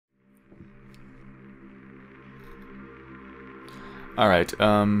Alright,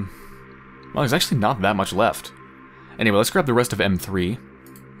 well, there's actually not that much left. Anyway, let's grab the rest of M3,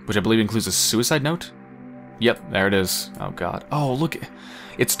 which I believe includes a suicide note. Yep, there it is. Oh god. Oh, look.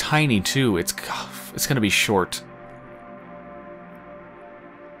 It's tiny, too. It's gonna be short.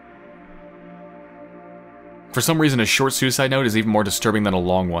 For some reason, a short suicide note is even more disturbing than a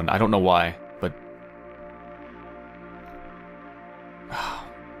long one. I don't know why, but...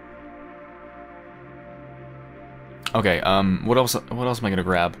 Okay, what else am I gonna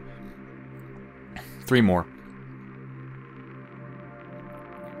grab? 3 more.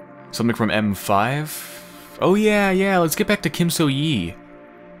 Something from M5? Oh yeah, let's get back to Kim So-yi.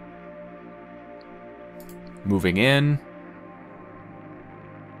 Moving in.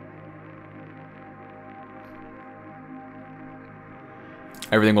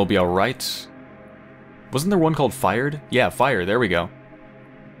 Everything will be alright. Wasn't there one called Fired? Yeah, Fire, there we go.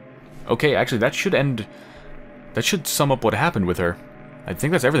 Okay, actually that should end... That should sum up what happened with her. I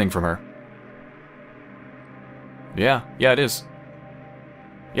think that's everything from her. Yeah, it is.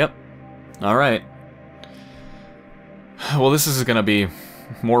 Yep. Alright. Well, this is gonna be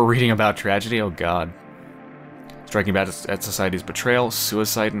more reading about tragedy. Oh god. Striking back at society's betrayal.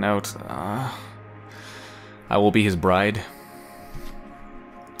 Suicide note. I will be his bride.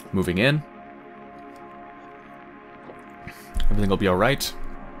 Moving in. Everything will be alright.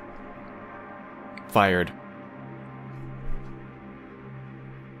 Fired.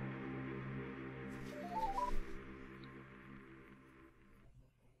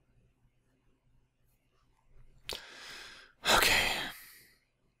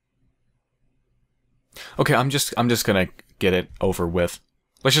 Okay, I'm just gonna get it over with.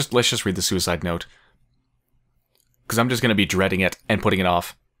 Let's just read the suicide note. Because I'm just gonna be dreading it and putting it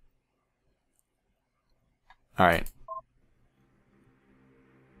off. Alright.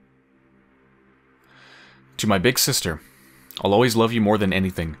 To my big sister, I'll always love you more than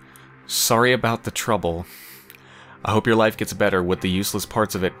anything. Sorry about the trouble. I hope your life gets better with the useless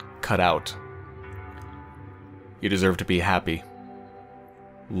parts of it cut out. You deserve to be happy.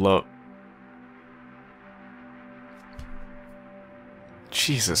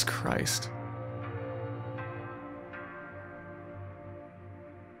 Jesus Christ.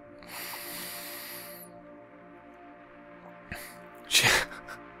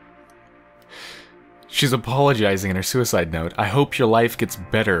 She's apologizing in her suicide note. I hope your life gets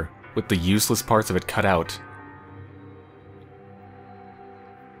better with the useless parts of it cut out.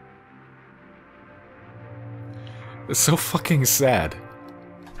 It's so fucking sad.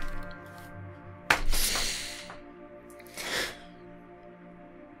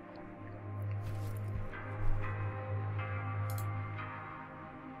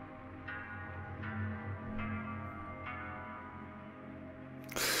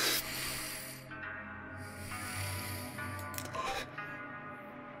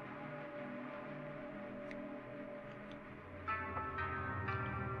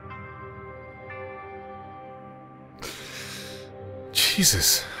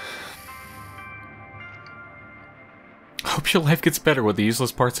 Jesus. Hope your life gets better with the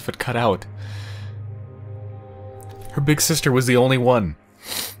useless parts of it cut out. Her big sister was the only one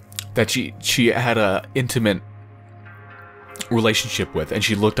that she had a intimate relationship with, and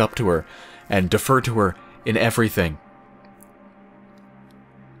she looked up to her and deferred to her in everything.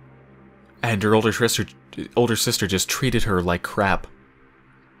 And her older sister just treated her like crap.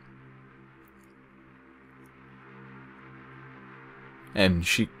 And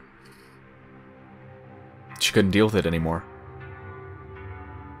she couldn't deal with it anymore.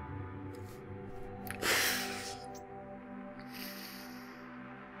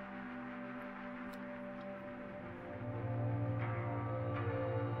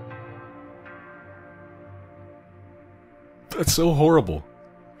 That's so horrible.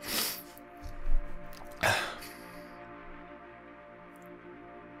 I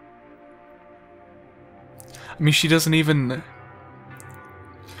mean, she doesn't even...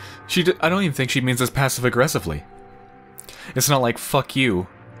 I don't even think she means this passive-aggressively. It's not like, fuck you.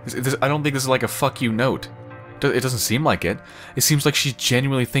 I don't think this is like a fuck you note. It doesn't seem like it. It seems like she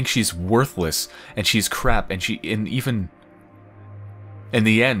genuinely thinks she's worthless, and she's crap, and even... In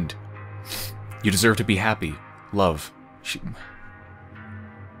the end, you deserve to be happy. Love. She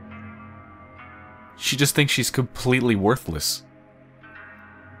just thinks she's completely worthless.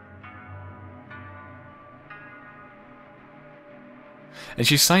 And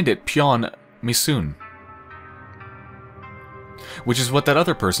she signed it Pyeon Misoon. Which is what that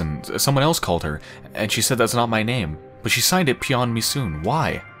other person, someone else called her, and she said that's not my name. But she signed it Pyeon Misoon.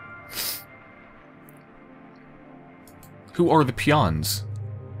 Why? Who are the Pyeons?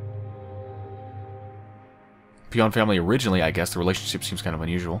 Pion family originally, I guess. The relationship seems kind of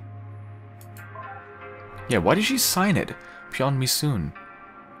unusual. Yeah, why did she sign it? Pion Misoon.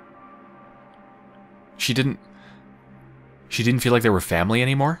 She didn't feel like they were family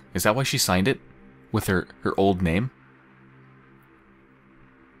anymore? Is that why she signed it? With her old name?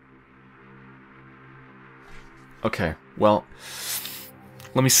 Okay, well,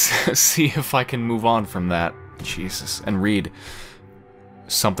 let me see if I can move on from that. Jesus. And read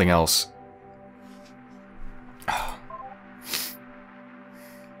something else.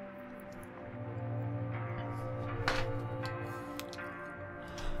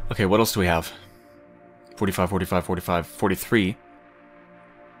 Okay, what else do we have? 45, 45, 45, 43.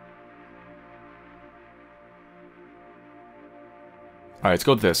 Alright, let's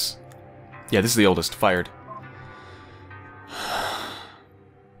go with this. Yeah, this is the oldest. Fired.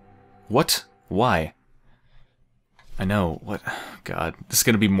 What? Why? I know. What? God, this is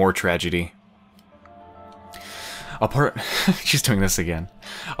gonna be more tragedy. She's doing this again.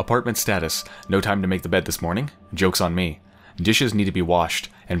 Apartment status. No time to make the bed this morning. Joke's on me. Dishes need to be washed,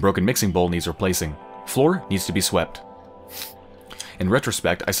 and broken mixing bowl needs replacing. Floor needs to be swept. In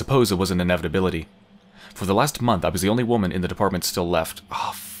retrospect, I suppose it was an inevitability. For the last month, I was the only woman in the department still left.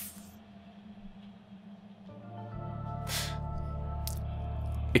 Oh,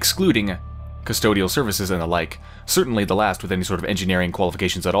 excluding custodial services and the like. Certainly the last with any sort of engineering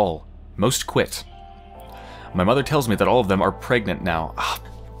qualifications at all. Most quit. My mother tells me that all of them are pregnant now. Ah,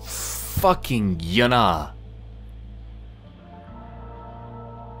 fucking Hyun-ae.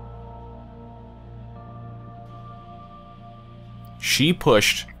 She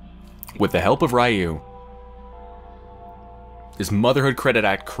pushed, with the help of Ryu, this Motherhood Credit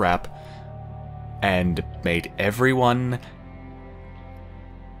Act crap, and made everyone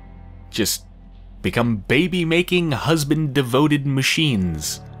just become baby-making, husband-devoted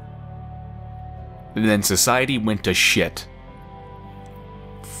machines. And then society went to shit.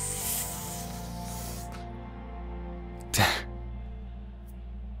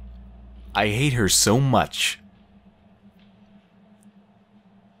 I hate her so much.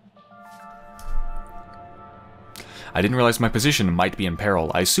 I didn't realize my position might be in peril.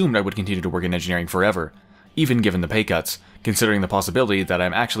 I assumed I would continue to work in engineering forever, even given the pay cuts, considering the possibility that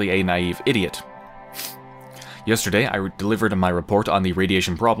I'm actually a naive idiot. Yesterday, I delivered my report on the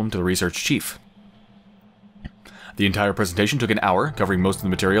radiation problem to the research chief. The entire presentation took an hour, covering most of the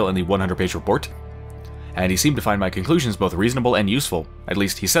material in the 100-page report, and he seemed to find my conclusions both reasonable and useful. At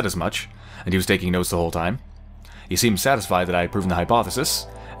least he said as much, and he was taking notes the whole time. He seemed satisfied that I had proven the hypothesis,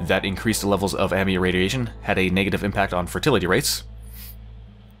 that increased levels of ambient radiation had a negative impact on fertility rates.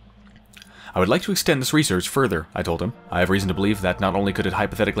 I would like to extend this research further, I told him. I have reason to believe that not only could it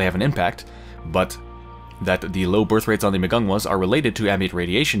hypothetically have an impact, but that the low birth rates on the Mugunghwas are related to ambient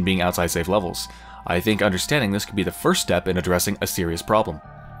radiation being outside safe levels. I think understanding this could be the first step in addressing a serious problem.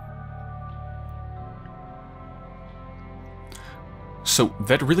 So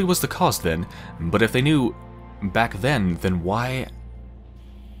that really was the cause then, but if they knew back then why...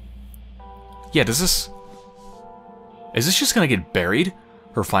 Yeah, is this just gonna get buried?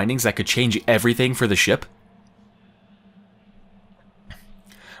 Her findings that could change everything for the ship?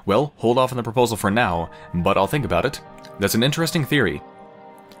 Well, hold off on the proposal for now, but I'll think about it. That's an interesting theory.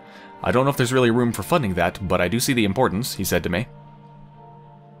 I don't know if there's really room for funding that, but I do see the importance, he said to me.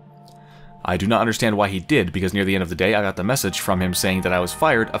 I do not understand why he did, because near the end of the day I got the message from him saying that I was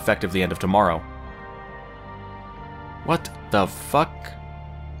fired effective the end of tomorrow. What the fuck?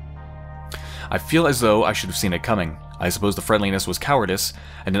 I feel as though I should have seen it coming. I suppose the friendliness was cowardice,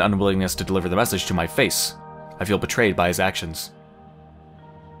 and an unwillingness to deliver the message to my face. I feel betrayed by his actions.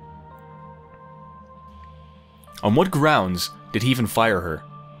 On what grounds did he even fire her?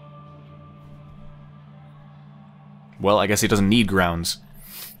 Well, I guess he doesn't need grounds.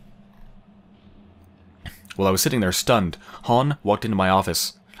 While I was sitting there stunned, Han walked into my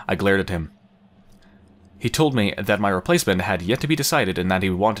office. I glared at him. He told me that my replacement had yet to be decided and that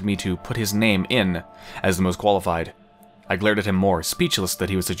he wanted me to put his name in as the most qualified. I glared at him more, speechless that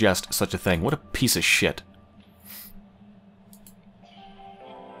he would suggest such a thing. What a piece of shit.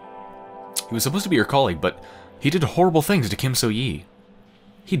 He was supposed to be your colleague, but he did horrible things to Kim So-yi.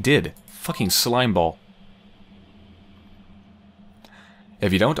 He did. Fucking slimeball.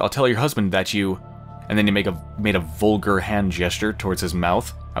 If you don't, I'll tell your husband that you... And then he made a vulgar hand gesture towards his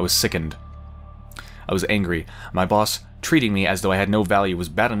mouth. I was sickened. I was angry. My boss treating me as though I had no value was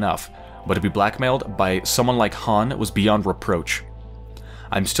bad enough, but to be blackmailed by someone like Han was beyond reproach.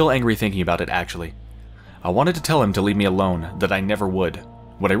 I'm still angry thinking about it, actually. I wanted to tell him to leave me alone, that I never would.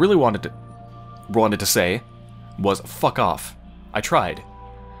 What I really wanted to say was, fuck off. I tried.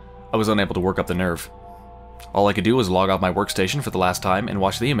 I was unable to work up the nerve. All I could do was log off my workstation for the last time and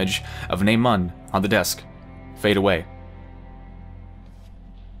watch the image of Nae Mun on the desk fade away.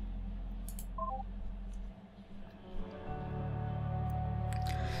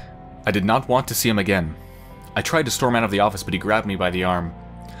 I did not want to see him again. I tried to storm out of the office, but he grabbed me by the arm.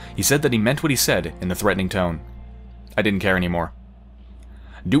 He said that he meant what he said in a threatening tone. I didn't care anymore.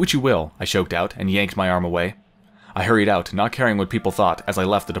 "Do what you will," I choked out and yanked my arm away. I hurried out, not caring what people thought, as I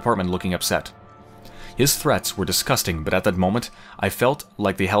left the department looking upset. His threats were disgusting, but at that moment, I felt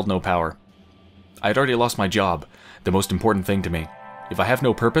like they held no power. I had already lost my job, the most important thing to me. If I have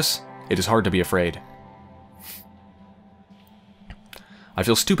no purpose, it is hard to be afraid. I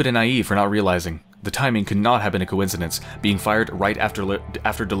feel stupid and naive for not realizing. The timing could not have been a coincidence, being fired right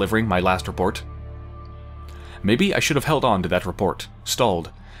after delivering my last report. Maybe I should have held on to that report,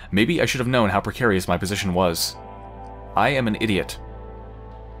 stalled. Maybe I should have known how precarious my position was. I am an idiot.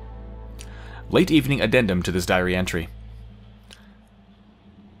 Late evening addendum to this diary entry.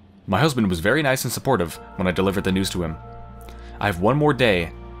 My husband was very nice and supportive when I delivered the news to him. "I have one more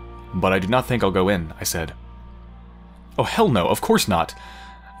day, but I do not think I'll go in," I said. "Oh, hell no, of course not.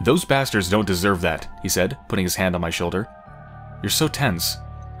 Those bastards don't deserve that," he said, putting his hand on my shoulder. "You're so tense."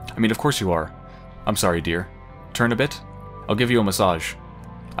 "I mean, of course you are. I'm sorry, dear. Turn a bit? I'll give you a massage."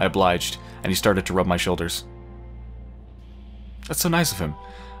 I obliged, and he started to rub my shoulders. That's so nice of him.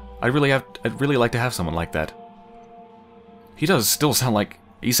 I'd really like to have someone like that. He does still sound like...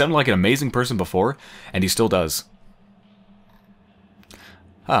 He sounded like an amazing person before, and he still does.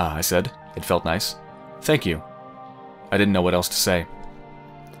 "Ah," I said. It felt nice. "Thank you." I didn't know what else to say.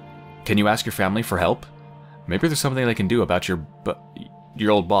 "Can you ask your family for help? Maybe there's something they can do about your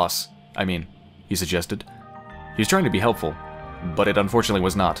old boss. I mean," he suggested. He was trying to be helpful, but it unfortunately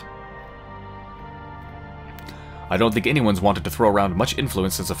was not. "I don't think anyone's wanted to throw around much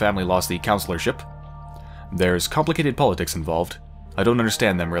influence since the family lost the counselorship. There's complicated politics involved. I don't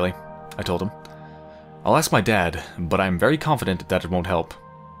understand them, really," I told him. "I'll ask my dad, but I'm very confident that it won't help."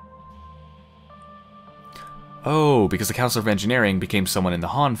 Oh, because the Counselor of Engineering became someone in the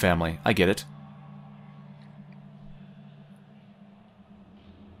Han family. I get it.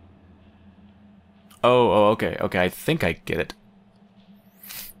 Oh, okay, I think I get it.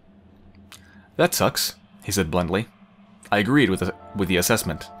 "That sucks," he said bluntly. I agreed with the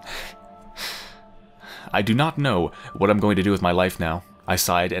assessment. "I do not know what I'm going to do with my life now," I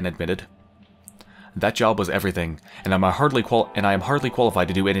sighed and admitted. "That job was everything, and I am hardly qualified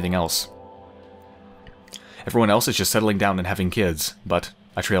to do anything else. Everyone else is just settling down and having kids," but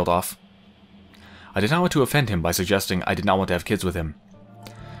I trailed off. I did not want to offend him by suggesting I did not want to have kids with him.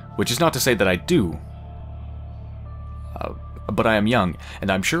 Which is not to say that I do. But I am young, and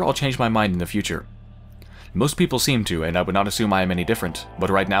I'm sure I'll change my mind in the future. Most people seem to, and I would not assume I am any different, but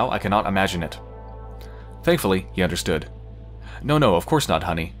right now I cannot imagine it. Thankfully, he understood. "No, of course not,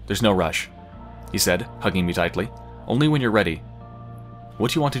 honey. There's no rush," he said, hugging me tightly. "Only when you're ready.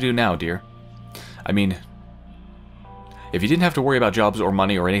 What do you want to do now, dear? I mean, if you didn't have to worry about jobs or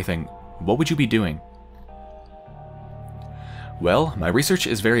money or anything, what would you be doing?" "Well, my research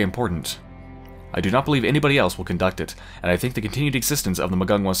is very important. I do not believe anybody else will conduct it, and I think the continued existence of the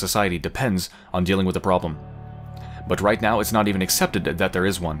Mugunghwa society depends on dealing with the problem. But right now it's not even accepted that there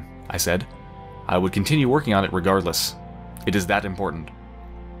is one," I said. "I would continue working on it regardless. It is that important."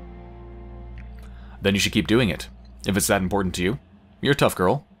 "Then you should keep doing it, if it's that important to you. You're a tough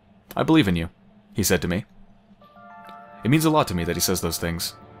girl. I believe in you," he said to me. It means a lot to me that he says those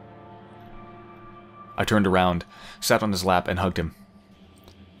things. I turned around, sat on his lap, and hugged him.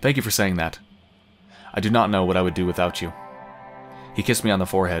 "Thank you for saying that. I do not know what I would do without you." He kissed me on the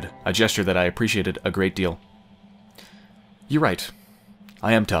forehead, a gesture that I appreciated a great deal. "You're right.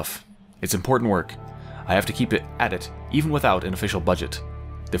 I am tough. It's important work. I have to keep it at it, even without an official budget.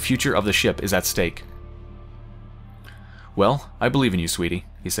 The future of the ship is at stake." "Well, I believe in you, sweetie,"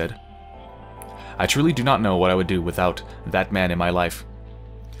 he said. "I truly do not know what I would do without that man in my life.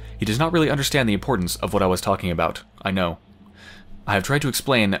 He does not really understand the importance of what I was talking about, I know. I have tried to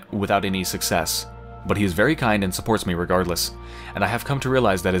explain without any success, but he is very kind and supports me regardless, and I have come to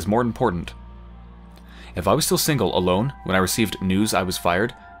realize that is more important. If I was still single, alone, when I received news I was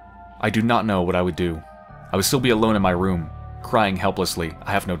fired, I do not know what I would do. I would still be alone in my room, crying helplessly,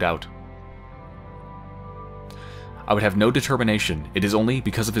 I have no doubt. I would have no determination. It is only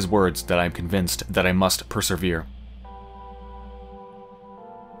because of his words that I am convinced that I must persevere."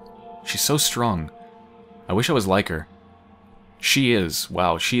 She's so strong. I wish I was like her. She is.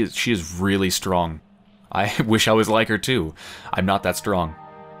 Wow, she is really strong. I wish I was like her too. I'm not that strong.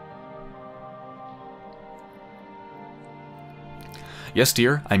 "Yes,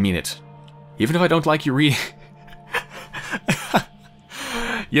 dear, I mean it," Even if I don't like you reading...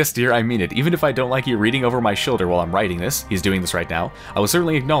 Yes, dear, I mean it. Even if I don't like you reading over my shoulder while I'm writing this, he's doing this right now, I will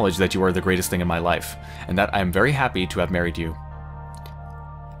certainly acknowledge that you are the greatest thing in my life, and that I am very happy to have married you.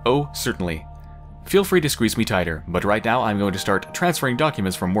 Oh, certainly. Feel free to squeeze me tighter, but right now I'm going to start transferring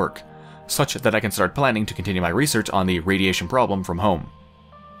documents from work, such that I can start planning to continue my research on the radiation problem from home.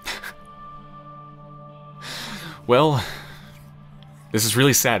 Well, this is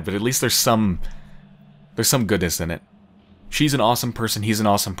really sad, but at least there's some goodness in it. She's an awesome person, he's an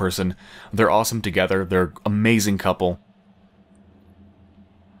awesome person. They're awesome together, they're an amazing couple.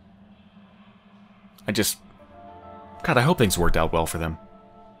 God, I hope things worked out well for them.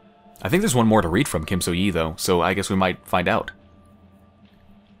 I think there's one more to read from Kim So-yi, though, so I guess we might find out.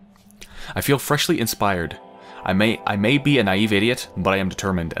 I feel freshly inspired. I may be a naive idiot, but I am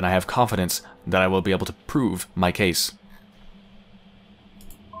determined, and I have confidence that I will be able to prove my case.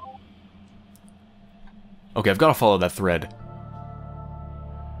 Okay, I've got to follow that thread.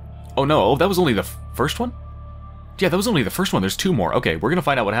 Oh no, that was only the first one? Yeah, that was only the first one, there's 2 more. Okay, we're gonna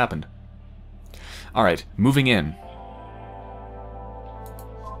find out what happened. Alright, moving in.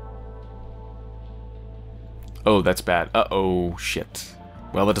 Oh, that's bad. Uh-oh, shit.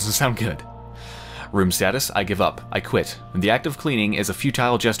 Well, that doesn't sound good. Room status, I give up. I quit. The act of cleaning is a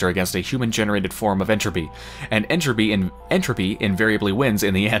futile gesture against a human-generated form of entropy, and entropy invariably wins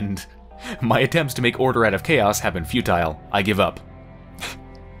in the end. My attempts to make order out of chaos have been futile. I give up.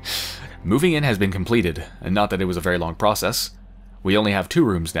 Moving in has been completed, and not that it was a very long process. We only have 2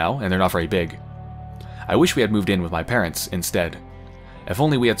 rooms now, and they're not very big. I wish we had moved in with my parents instead. If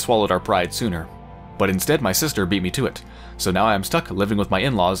only we had swallowed our pride sooner. But instead my sister beat me to it, so now I am stuck living with my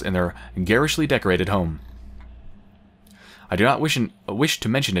in-laws in their garishly decorated home. I do not wish to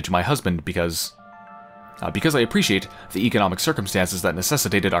mention it to my husband because I appreciate the economic circumstances that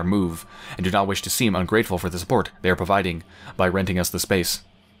necessitated our move, and do not wish to seem ungrateful for the support they are providing by renting us the space.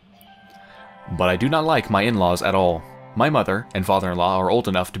 But I do not like my in-laws at all. My mother and father-in-law are old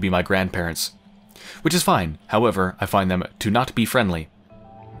enough to be my grandparents. Which is fine, however, I find them to not be friendly.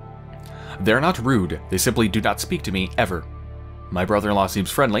 They are not rude, they simply do not speak to me ever. My brother-in-law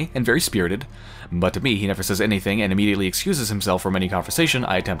seems friendly and very spirited, but to me he never says anything and immediately excuses himself from any conversation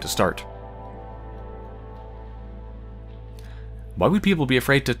I attempt to start. Why would people be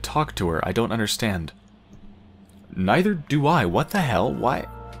afraid to talk to her? I don't understand. Neither do I. What the hell? Why?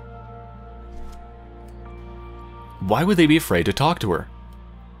 Why would they be afraid to talk to her?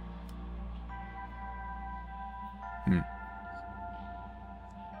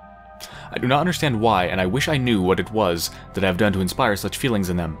 I do not understand why, and I wish I knew what it was that I have done to inspire such feelings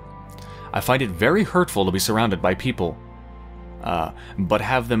in them. I find it very hurtful to be surrounded by people, but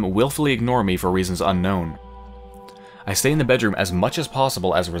have them willfully ignore me for reasons unknown. I stay in the bedroom as much as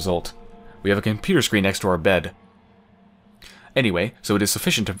possible as a result. We have a computer screen next to our bed. Anyway, so it is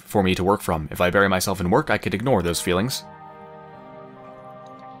sufficient for me to work from. If I bury myself in work, I could ignore those feelings.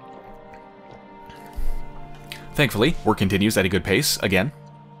 Thankfully, work continues at a good pace, again.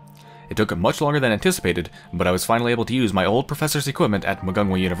 It took much longer than anticipated, but I was finally able to use my old professor's equipment at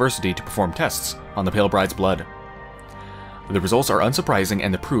Mugunghwa University to perform tests on the pale bride's blood. The results are unsurprising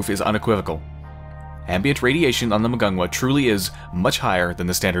and the proof is unequivocal. Ambient radiation on the Mugunghwa truly is much higher than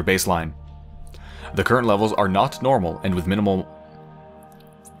the standard baseline. The current levels are not normal, and with minimal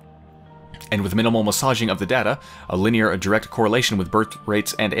massaging of the data, a linear direct correlation with birth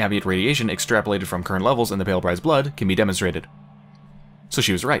rates and ambient radiation extrapolated from current levels in the pale bride's blood can be demonstrated. So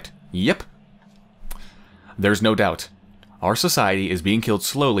she was right. Yep. There's no doubt. Our society is being killed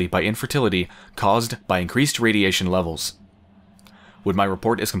slowly by infertility caused by increased radiation levels. When my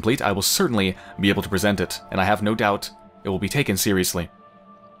report is complete, I will certainly be able to present it, and I have no doubt it will be taken seriously.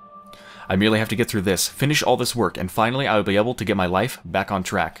 I merely have to get through this, finish all this work, and finally I will be able to get my life back on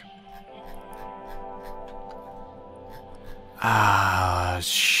track. Ah,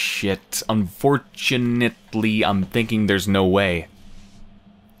 shit. Unfortunately, I'm thinking there's no way.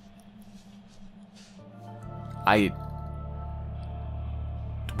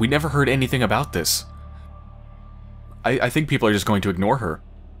 We never heard anything about this. I think people are just going to ignore her.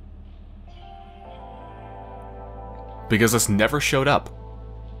 Because this never showed up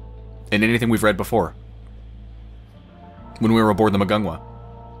in anything we've read before. When we were aboard the Mugunghwa.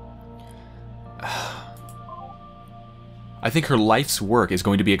 I think her life's work is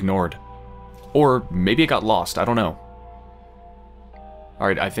going to be ignored. Or maybe it got lost, I don't know.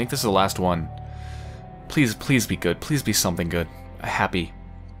 Alright, I think this is the last one. Please, please be good. Please be something good. Happy.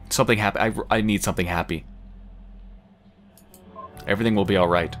 Something happy. I need something happy. Everything will be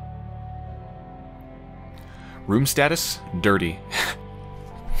alright. Room status? Dirty.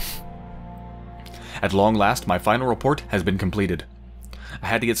 At long last, my final report has been completed. I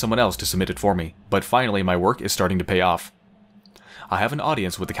had to get someone else to submit it for me, but finally my work is starting to pay off. I have an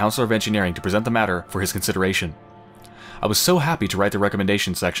audience with the Counselor of Engineering to present the matter for his consideration. I was so happy to write the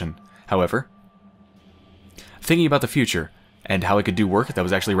recommendation section. However, thinking about the future, and how I could do work that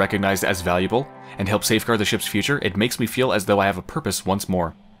was actually recognized as valuable, and help safeguard the ship's future, it makes me feel as though I have a purpose once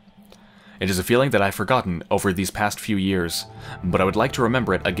more. It is a feeling that I've forgotten over these past few years, but I would like to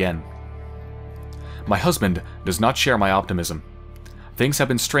remember it again. My husband does not share my optimism. Things have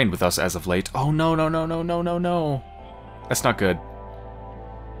been strained with us as of late. Oh no, no, no, no, no, no, no. That's not good.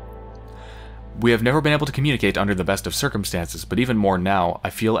 We have never been able to communicate under the best of circumstances, but even more now, I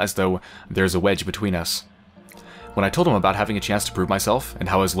feel as though there's a wedge between us. When I told him about having a chance to prove myself and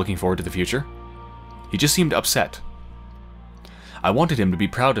how I was looking forward to the future, he just seemed upset. I wanted him to be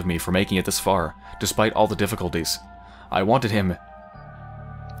proud of me for making it this far, despite all the difficulties. I wanted him...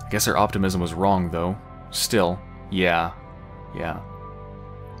 I guess our optimism was wrong, though. Still, yeah.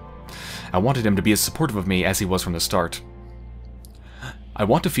 I wanted him to be as supportive of me as he was from the start. I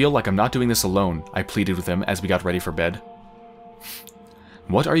want to feel like I'm not doing this alone, I pleaded with him as we got ready for bed.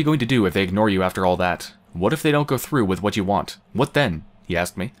 What are you going to do if they ignore you after all that? What if they don't go through with what you want? What then? He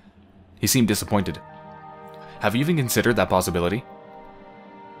asked me. He seemed disappointed. Have you even considered that possibility?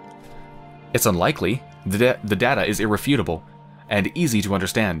 It's unlikely. The data is irrefutable and easy to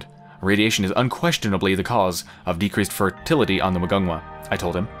understand. Radiation is unquestionably the cause of decreased fertility on the Mugunghwa, I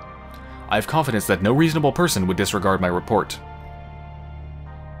told him. I have confidence that no reasonable person would disregard my report.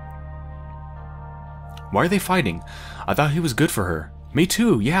 Why are they fighting? I thought he was good for her. Me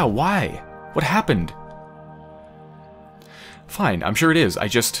too, yeah, why? What happened? Fine, I'm sure it is,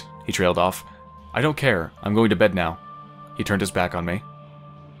 He trailed off. I don't care. I'm going to bed now. He turned his back on me.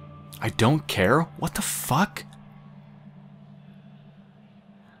 I don't care? What the fuck?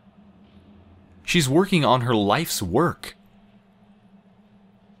 She's working on her life's work.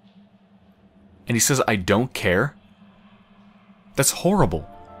 And he says, I don't care? That's horrible.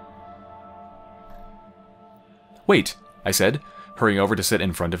 Wait, I said, hurrying over to sit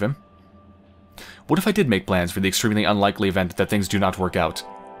in front of him. What if I did make plans for the extremely unlikely event that things do not work out?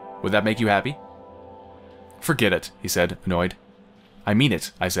 Would that make you happy? Forget it, he said, annoyed. I mean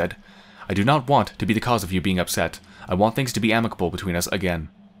it, I said. I do not want to be the cause of you being upset. I want things to be amicable between us again.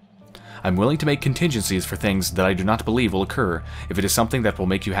 I'm willing to make contingencies for things that I do not believe will occur if it is something that will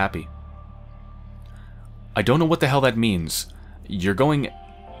make you happy. I don't know what the hell that means. You're doing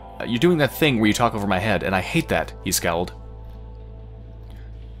that thing where you talk over my head, and I hate that, he scowled.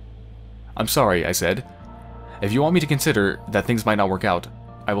 I'm sorry, I said. If you want me to consider that things might not work out,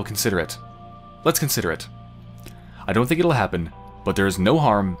 I will consider it. Let's consider it. I don't think it'll happen, but there is no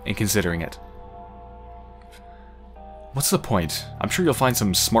harm in considering it. What's the point? I'm sure you'll find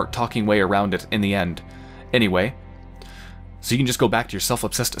some smart-talking way around it in the end. Anyway, so you can just go back to your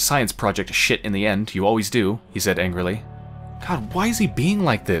self-obsessed science project shit in the end, you always do, he said angrily. God, why is he being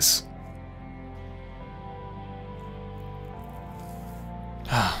like this?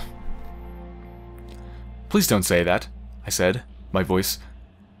 Please don't say that, I said, my voice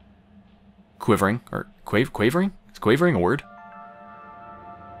quivering, or quavering? Is quavering a word?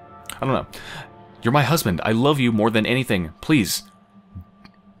 I don't know. You're my husband. I love you more than anything. Please.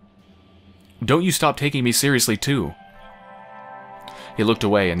 Don't you stop taking me seriously, too. He looked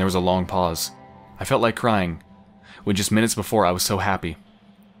away, and there was a long pause. I felt like crying, when just minutes before I was so happy.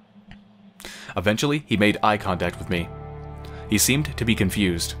 Eventually, he made eye contact with me. He seemed to be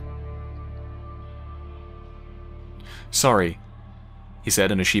confused. Sorry, he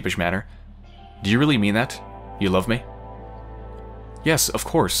said in a sheepish manner. Do you really mean that? You love me? Yes, of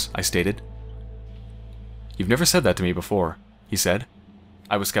course, I stated. You've never said that to me before, he said.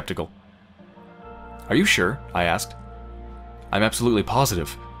 I was skeptical. Are you sure? I asked. I'm absolutely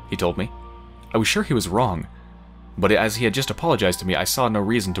positive, he told me. I was sure he was wrong, but as he had just apologized to me, I saw no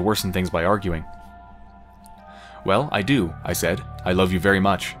reason to worsen things by arguing. Well, I do, I said. I love you very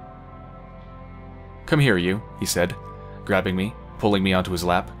much. Come here, you, he said, grabbing me, pulling me onto his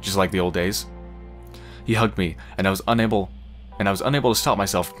lap, just like the old days. He hugged me, and I was unable to stop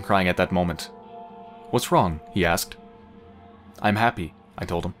myself from crying at that moment. What's wrong? He asked. I'm happy, I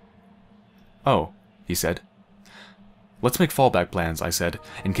told him. Oh, he said. Let's make fallback plans, I said,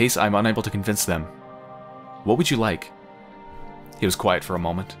 in case I'm unable to convince them. What would you like? He was quiet for a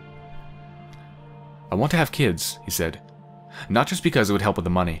moment. I want to have kids, he said. Not just because it would help with the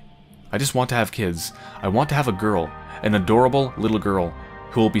money. I just want to have kids. I want to have a girl, an adorable little girl,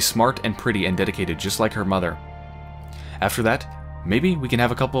 who will be smart and pretty and dedicated just like her mother. After that, maybe we can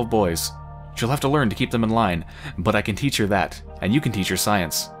have a couple of boys. She'll have to learn to keep them in line, but I can teach her that, and you can teach her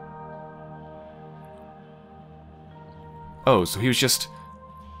science. Oh, so he was just...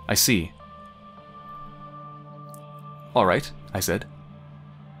 I see. Alright, I said.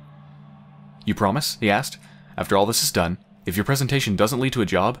 You promise? He asked. After all this is done, if your presentation doesn't lead to a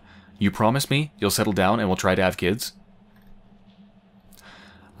job, you promise me you'll settle down and we'll try to have kids?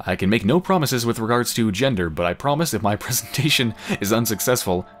 I can make no promises with regards to gender, but I promise if my presentation is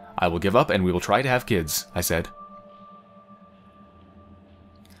unsuccessful, I will give up and we will try to have kids, I said.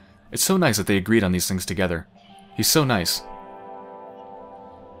 It's so nice that they agreed on these things together. He's so nice.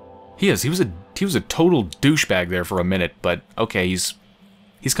 He is. He was a total douchebag there for a minute, but okay, he's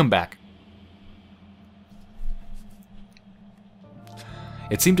come back.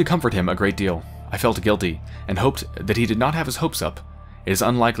 It seemed to comfort him a great deal. I felt guilty, and hoped that he did not have his hopes up. It is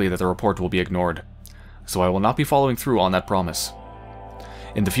unlikely that the report will be ignored, so I will not be following through on that promise.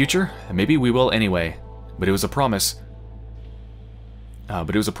 In the future, maybe we will anyway, but it was a promise.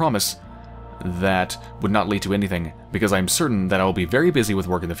 That would not lead to anything, because I am certain that I will be very busy with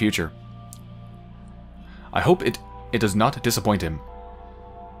work in the future. I hope it does not disappoint him.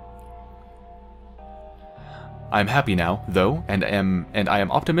 I am happy now, though, and I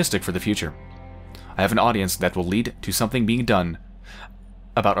am optimistic for the future. I have an audience that will lead to something being done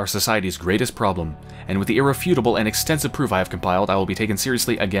about our society's greatest problem, and with the irrefutable and extensive proof I have compiled, I will be taken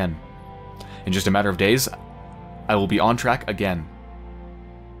seriously again. In just a matter of days, I will be on track again.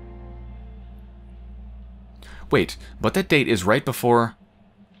 Wait, but that date is right before...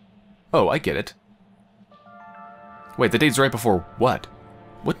 Oh, I get it. Wait, the date's right before what?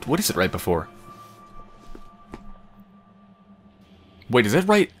 What is it right before? Wait, is that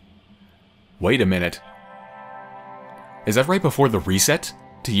right? Wait a minute. Is that right before the reset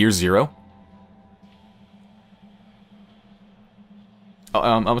to year 0?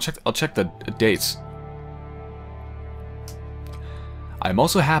 I'll check the dates. I'm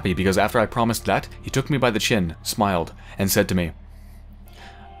also happy because after I promised that, he took me by the chin, smiled, and said to me,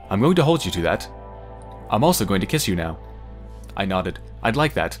 "I'm going to hold you to that. I'm also going to kiss you now." I nodded. "I'd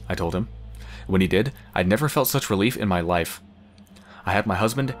like that," I told him. When he did, I'd never felt such relief in my life. I had my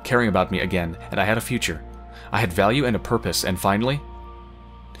husband caring about me again, and I had a future. I had value and a purpose, and finally,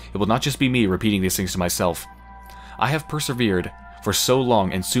 it will not just be me repeating these things to myself. I have persevered for so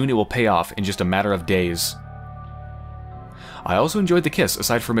long, and soon it will pay off in just a matter of days. I also enjoyed the kiss,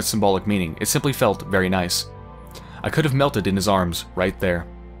 aside from its symbolic meaning. It simply felt very nice. I could have melted in his arms, right there.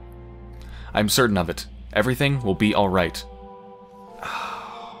 I'm certain of it. Everything will be alright.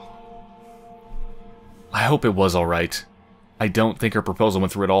 I hope it was alright. I don't think her proposal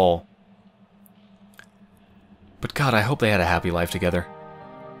went through at all. But God, I hope they had a happy life together.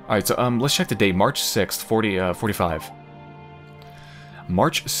 Alright, so let's check the date. March 6th, 45.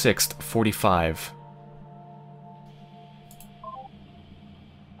 March 6th, 45.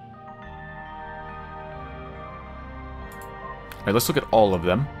 Alright, let's look at all of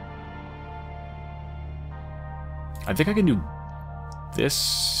them. I think I can do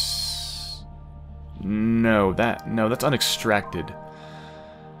this. No, that's unextracted.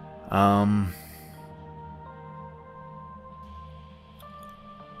 Hold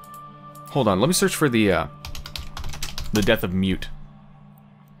on, let me search for the death of Mute.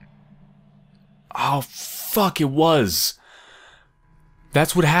 Oh, fuck, it was!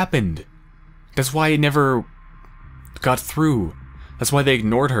 That's what happened! That's why it never got through. That's why they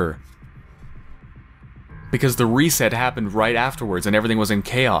ignored her. Because the reset happened right afterwards and everything was in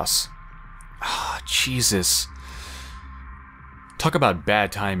chaos. Ah, Jesus. Talk about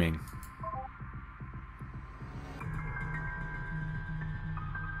bad timing.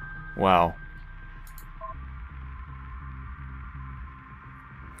 Wow.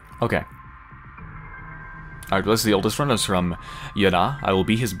 Okay. Alright, this is the oldest one. It's from Hyun-ae. I will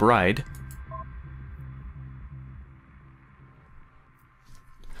be his bride.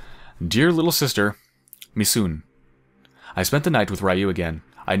 Dear little sister, Misun. I spent the night with Ryu again.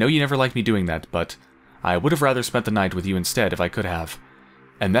 I know you never liked me doing that, but I would have rather spent the night with you instead if I could have.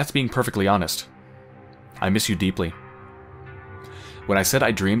 And that's being perfectly honest. I miss you deeply. When I said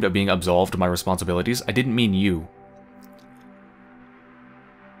I dreamed of being absolved of my responsibilities, I didn't mean you.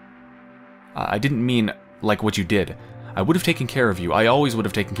 I didn't mean like what you did. I would have taken care of you. I always would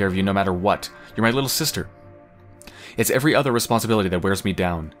have taken care of you no matter what. You're my little sister. It's every other responsibility that wears me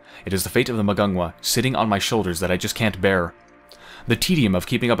down. It is the fate of the Mugunghwa sitting on my shoulders that I just can't bear. The tedium of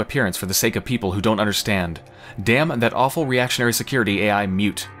keeping up appearance for the sake of people who don't understand. Damn that awful reactionary security AI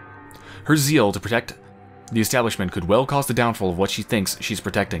Mute. Her zeal to protect the establishment could well cause the downfall of what she thinks she's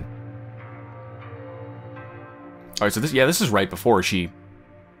protecting. Alright, so this is right before she...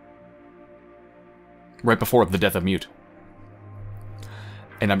 Right before the death of Mute.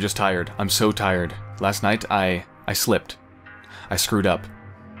 And I'm just tired. I'm so tired. Last night, I slipped. I screwed up.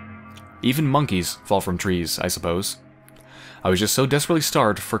 Even monkeys fall from trees, I suppose. I was just so desperately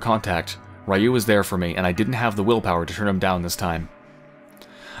starved for contact. Ryu was there for me, and I didn't have the willpower to turn him down this time.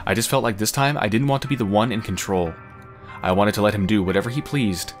 I just felt like this time I didn't want to be the one in control. I wanted to let him do whatever he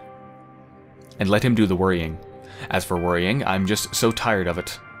pleased, and let him do the worrying. As for worrying, I'm just so tired of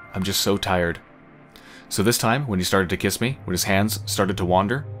it. I'm just so tired. So this time, when he started to kiss me, when his hands started to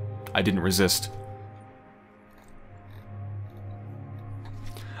wander, I didn't resist.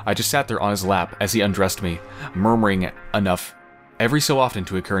 I just sat there on his lap as he undressed me, murmuring enough every so often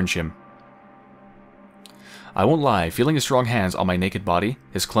to encourage him. I won't lie, feeling his strong hands on my naked body,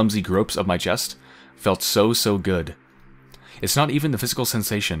 his clumsy gropes of my chest, felt so good. It's not even the physical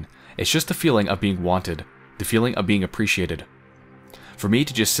sensation, it's just the feeling of being wanted, the feeling of being appreciated. For me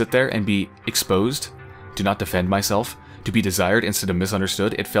to just sit there and be exposed, to not defend myself, to be desired instead of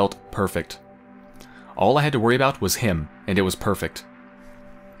misunderstood, it felt perfect. All I had to worry about was him, and it was perfect.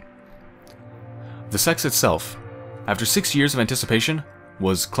 The sex itself, after 6 years of anticipation,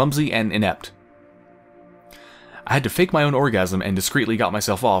 was clumsy and inept. I had to fake my own orgasm and discreetly got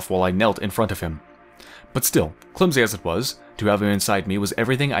myself off while I knelt in front of him. But still, clumsy as it was, to have him inside me was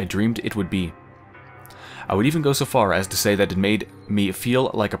everything I dreamed it would be. I would even go so far as to say that it made me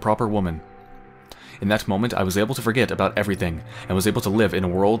feel like a proper woman. In that moment, I was able to forget about everything, and was able to live in a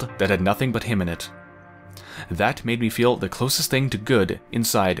world that had nothing but him in it. That made me feel the closest thing to good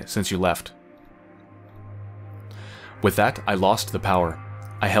inside since you left. With that, I lost the power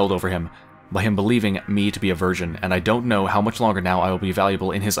I held over him, by him believing me to be a virgin, and I don't know how much longer now I will be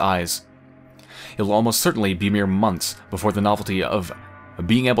valuable in his eyes. It will almost certainly be mere months before the novelty of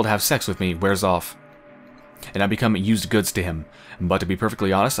being able to have sex with me wears off, and I become used goods to him. But to be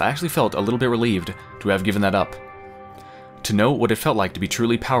perfectly honest, I actually felt a little bit relieved to have given that up. To know what it felt like to be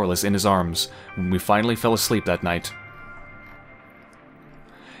truly powerless in his arms when we finally fell asleep that night.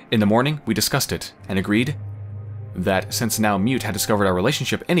 In the morning, we discussed it, and agreed that since now Mute had discovered our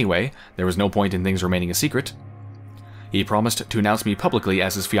relationship anyway, there was no point in things remaining a secret. He promised to announce me publicly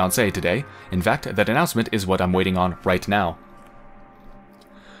as his fiancée today. In fact, that announcement is what I'm waiting on right now.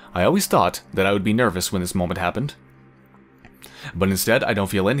 I always thought that I would be nervous when this moment happened, but instead I don't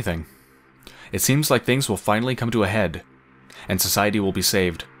feel anything. It seems like things will finally come to a head, and society will be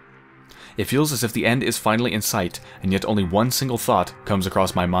saved. It feels as if the end is finally in sight, and yet only one single thought comes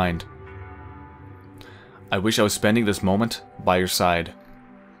across my mind. I wish I was spending this moment by your side.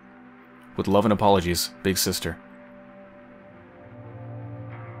 With love and apologies, Big Sister.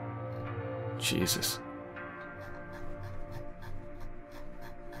 Jesus.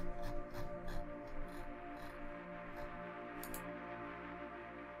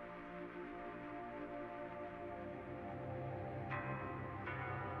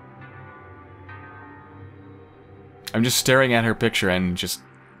 I'm just staring at her picture and just...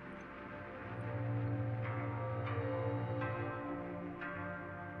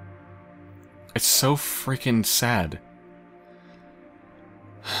 It's so freaking sad.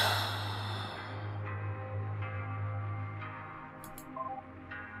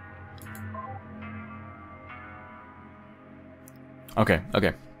 Okay.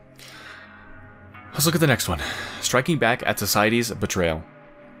 Let's look at the next one. Striking back at society's betrayal.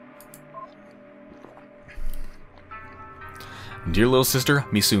 Dear little sister,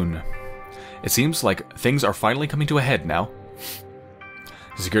 Misun. It seems like things are finally coming to a head now.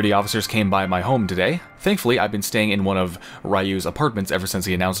 Security officers came by my home today. Thankfully, I've been staying in one of Ryu's apartments ever since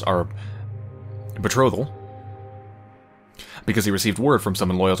he announced our betrothal, because he received word from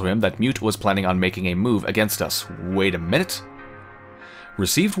someone loyal to him that Mute was planning on making a move against us. Wait a minute.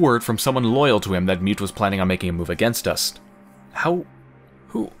 Received word from someone loyal to him that Mute was planning on making a move against us. How?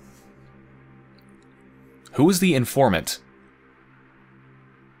 Who is the informant?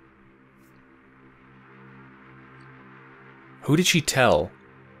 Who did she tell?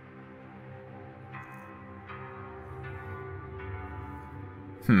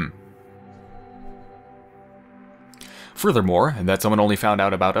 Furthermore, that someone only found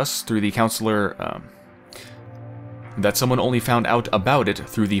out about us through the counselor, that someone only found out about it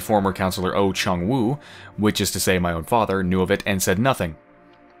through the former counselor Oh Chung-woo, which is to say my own father, knew of it and said nothing.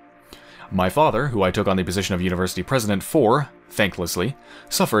 My father, who I took on the position of university president for, thanklessly,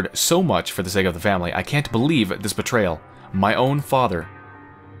 suffered so much for the sake of the family. I can't believe this betrayal. My own father.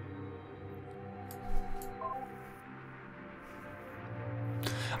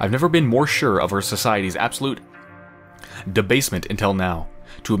 I've never been more sure of our society's absolute debasement until now.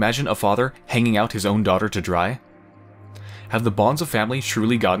 To imagine a father hanging out his own daughter to dry? Have the bonds of family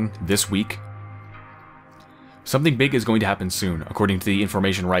truly gotten this weak? Something big is going to happen soon, according to the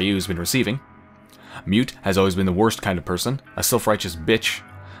information Ryu's been receiving. Mute has always been the worst kind of person, a self-righteous bitch,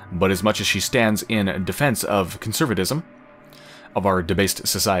 but as much as she stands in defense of conservatism, of our debased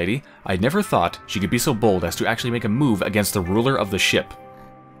society, I never thought she could be so bold as to actually make a move against the ruler of the ship.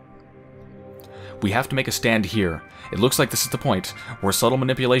 We have to make a stand here. It looks like this is the point where subtle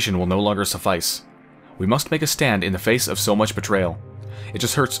manipulation will no longer suffice. We must make a stand in the face of so much betrayal. It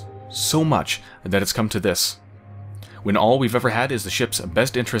just hurts so much that it's come to this, when all we've ever had is the ship's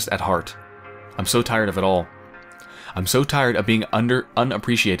best interest at heart. I'm so tired of it all. I'm so tired of being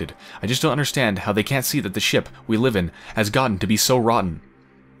unappreciated. I just don't understand how they can't see that the ship we live in has gotten to be so rotten.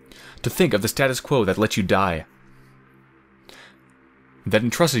 To think of the status quo that let you die. That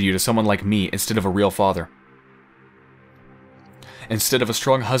entrusted you to someone like me instead of a real father. Instead of a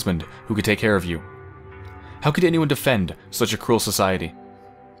strong husband who could take care of you. How could anyone defend such a cruel society?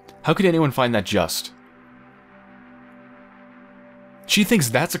 How could anyone find that just? She thinks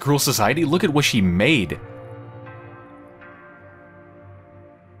that's a cruel society? Look at what she made.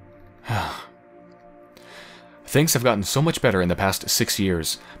 Things have gotten so much better in the past 6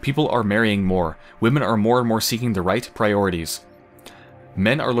 years. People are marrying more. Women are more and more seeking the right priorities.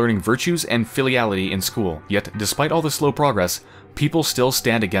 Men are learning virtues and filiality in school, yet despite all the slow progress, people still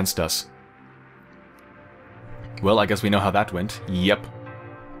stand against us. Well, I guess we know how that went. Yep.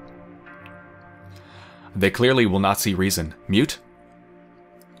 They clearly will not see reason. Mute?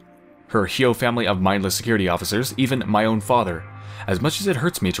 Her Hyo family of mindless security officers, even my own father. As much as it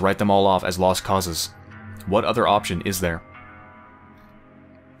hurts me to write them all off as lost causes. What other option is there?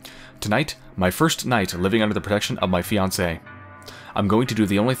 Tonight, my first night living under the protection of my fiancé. I'm going to do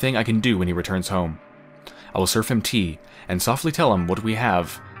the only thing I can do when he returns home. I will serve him tea, and softly tell him what we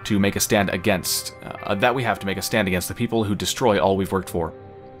have to make a stand against, that we have to make a stand against the people who destroy all we've worked for.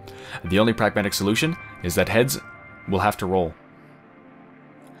 The only pragmatic solution is that heads will have to roll.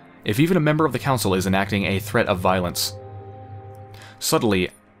 If even a member of the council is enacting a threat of violence, subtlety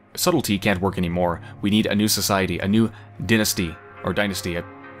can't work anymore. We need a new society, a new dynasty,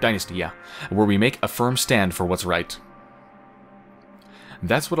 yeah, where we make a firm stand for what's right.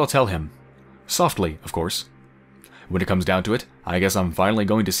 That's what I'll tell him. Softly, of course. When it comes down to it, I guess I'm finally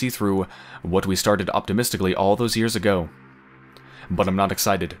going to see through what we started optimistically all those years ago. But I'm not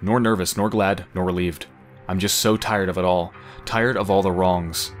excited, nor nervous, nor glad, nor relieved. I'm just so tired of it all. Tired of all the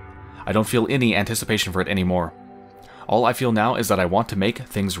wrongs. I don't feel any anticipation for it anymore. All I feel now is that I want to make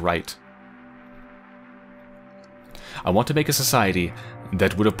things right. I want to make a society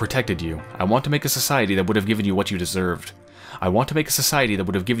that would have protected you. I want to make a society that would have given you what you deserved. I want to make a society that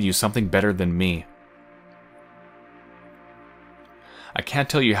would have given you something better than me. I can't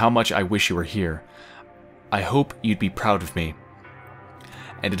tell you how much I wish you were here. I hope you'd be proud of me.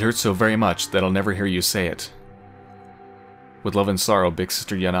 And it hurts so very much that I'll never hear you say it. With love and sorrow, Big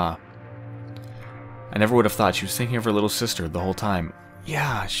Sister Hyun-ae. I never would have thought she was thinking of her little sister the whole time.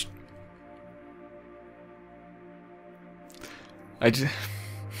 Yeah, I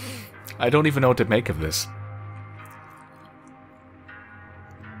don't even know what to make of this.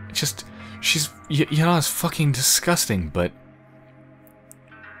 Hyun-ae's fucking disgusting, but...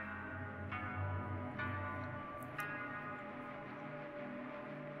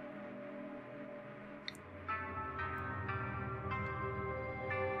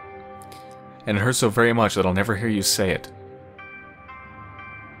 And it hurts so very much that I'll never hear you say it.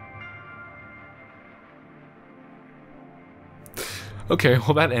 Okay,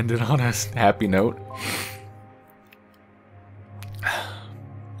 well that ended on a happy note.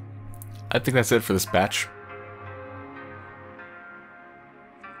 I think that's it for this batch.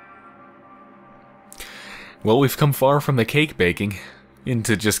 Well, we've come far from the cake baking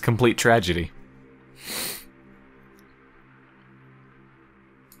into just complete tragedy.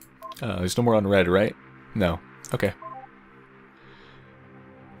 There's no more on red, right? No. Okay.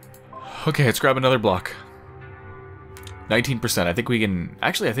 Okay, let's grab another block. 19%. I think we can...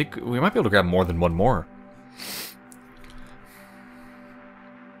 Actually, I think we might be able to grab more than one more.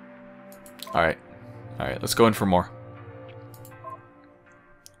 Alright. Alright, let's go in for more.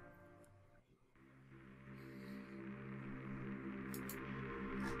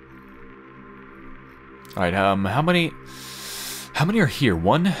 Alright, how many are here?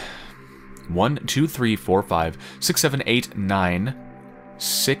 1, 2, 3, 4, 5, 6, 7, 8, 9.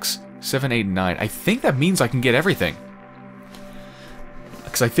 6, 7, 8, 9. I think that means I can get everything.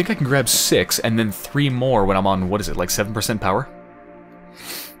 Because I think I can grab 6 and then 3 more when I'm on, what is it, like 7% power?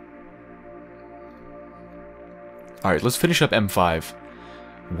 Alright, let's finish up M5.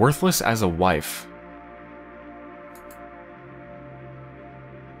 Worthless as a wife.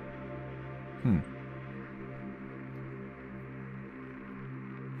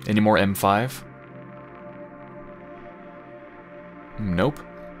 Any more M5? Nope.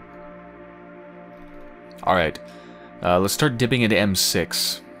 Alright. Let's start dipping into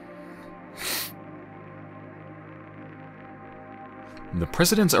M6. The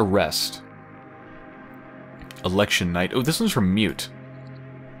President's Arrest. Election Night. Oh, this one's from Mute.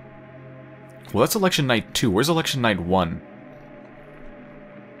 Well, that's Election Night 2. Where's Election Night 1?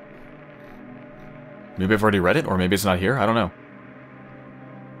 Maybe I've already read it, or maybe it's not here. I don't know.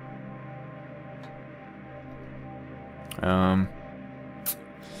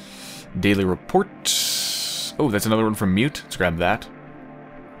 Daily Report. Oh, that's another one from Mute. Let's grab that.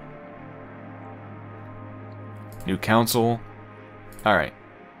 New Council. Alright.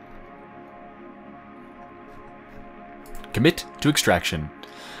 Commit to extraction.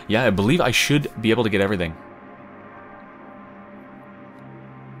 Yeah, I believe I should be able to get everything.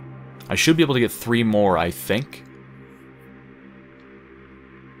 I should be able to get 3 more, I think.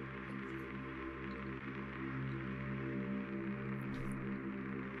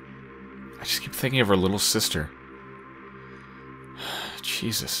 I just keep thinking of her little sister.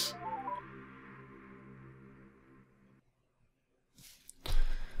 Jesus.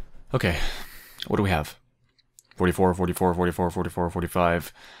 Okay, what do we have? 44, 44, 44, 44,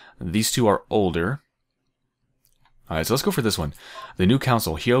 45. These two are older. Alright, so let's go for this one. The new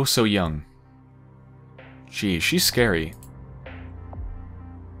council, Hyo So-young. Geez, she's scary.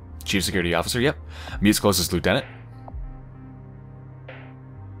 Chief Security Officer, yep. Mute's closest lieutenant.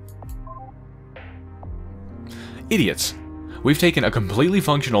 Idiots. We've taken a completely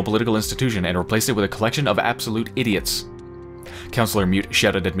functional political institution and replaced it with a collection of absolute idiots. Counselor Mute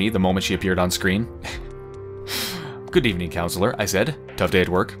shouted at me the moment she appeared on screen. Good evening, Counselor, I said. Tough day at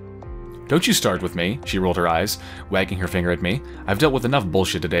work. Don't you start with me, she rolled her eyes, wagging her finger at me. I've dealt with enough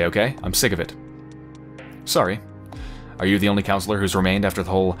bullshit today, okay? I'm sick of it. Sorry. Are you the only counselor who's remained after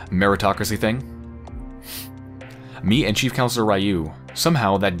the whole meritocracy thing? Me and Chief Counselor Ryu.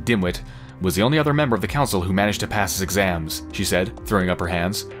 Somehow that dimwit was the only other member of the council who managed to pass his exams, she said, throwing up her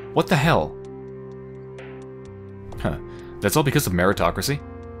hands. What the hell? Huh. That's all because of meritocracy?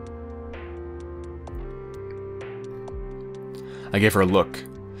 I gave her a look.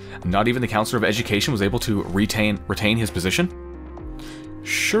 Not even the Counselor of Education was able to retain his position?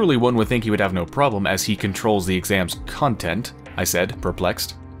 Surely one would think he would have no problem, as he controls the exam's content, I said,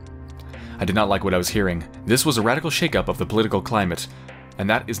 perplexed. I did not like what I was hearing. This was a radical shakeup of the political climate, and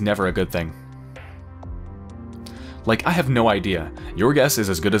that is never a good thing. Like, I have no idea. Your guess is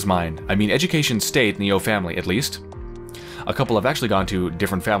as good as mine. I mean, education stayed in the O family, at least. A couple have actually gone to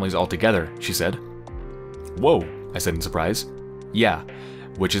different families altogether, she said. Whoa, I said in surprise. Yeah,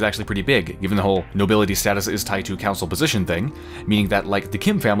 which is actually pretty big, given the whole nobility status is tied to council position thing, meaning that, like, the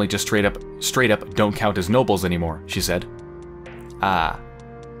Kim family just straight up don't count as nobles anymore, she said. Ah.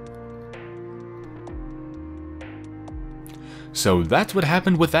 So that's what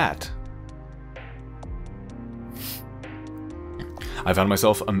happened with that. I found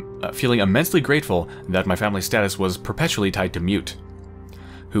myself feeling immensely grateful that my family status was perpetually tied to Mute,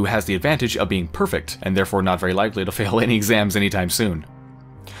 who has the advantage of being perfect and therefore not very likely to fail any exams anytime soon.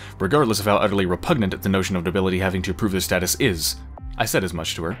 Regardless of how utterly repugnant the notion of nobility having to prove their status is, I said as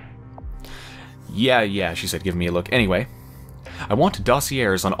much to her. Yeah, she said, giving me a look. Anyway, I want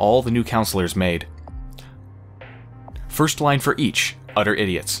dossiers on all the new counselors made. First line for each, utter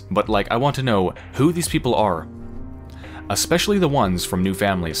idiots, but like, I want to know who these people are. Especially the ones from new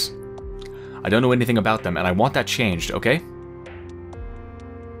families. I don't know anything about them, and I want that changed, okay?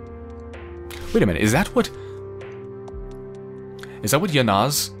 Wait a minute, is that what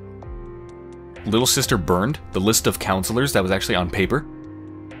Hyun-a's little sister burned? The list of counselors that was actually on paper?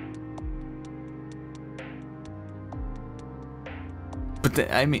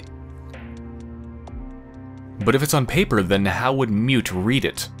 But if it's on paper, then how would Mute read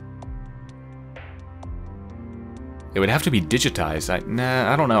it? It would have to be digitized.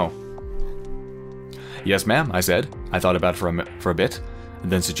 I don't know. Yes, ma'am, I said. I thought about it for a bit,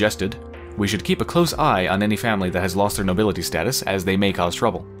 and then suggested, we should keep a close eye on any family that has lost their nobility status, as they may cause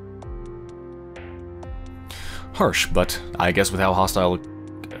trouble. Harsh, but I guess with how hostile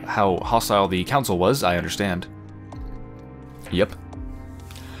the council was, I understand. Yep.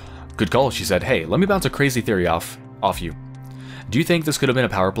 Good call, she said. Hey, let me bounce a crazy theory off you. Do you think this could have been a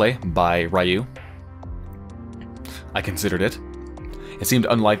power play by Ryu? I considered it. It seemed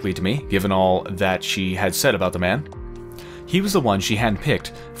unlikely to me, given all that she had said about the man. He was the one she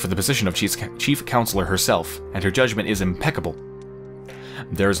handpicked for the position of chief counselor herself, and her judgment is impeccable.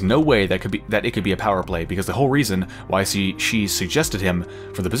 There's no way that it could be a power play, because the whole reason why she suggested him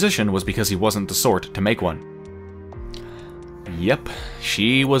for the position was because he wasn't the sort to make one. Yep,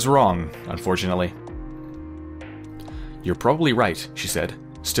 she was wrong, unfortunately. You're probably right, she said.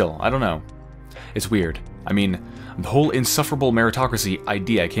 Still, I don't know. It's weird. I mean, the whole insufferable meritocracy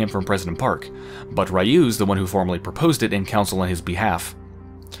idea came from President Park, but Ryu's the one who formally proposed it in council on his behalf.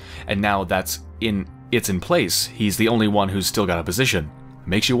 And now it's in place, he's the only one who's still got a position.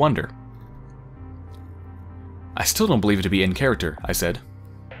 Makes you wonder. I still don't believe it to be in character, I said.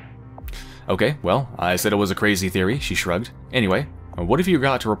 Okay, well, I said it was a crazy theory, she shrugged. Anyway, what have you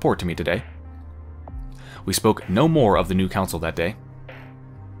got to report to me today? We spoke no more of the new council that day.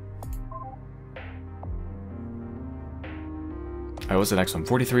 Alright, what's the next one?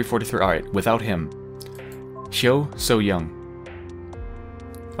 43, 43. Alright, without him. Hyo So Young.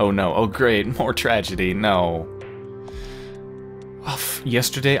 Oh no, oh great, more tragedy, no.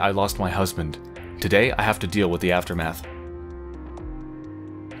 Yesterday I lost my husband. Today I have to deal with the aftermath.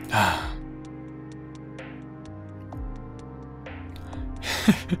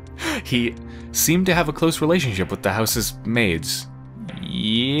 He seemed to have a close relationship with the house's maids.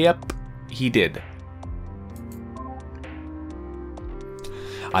 Yep, he did.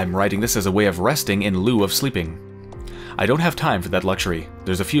 I'm writing this as a way of resting in lieu of sleeping. I don't have time for that luxury.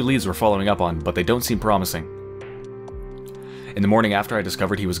 There's a few leads we're following up on, but they don't seem promising. In the morning after I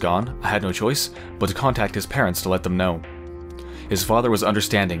discovered he was gone, I had no choice but to contact his parents to let them know. His father was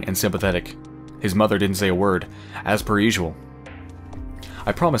understanding and sympathetic. His mother didn't say a word, as per usual.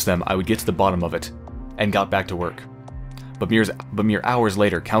 I promised them I would get to the bottom of it, and got back to work. But mere hours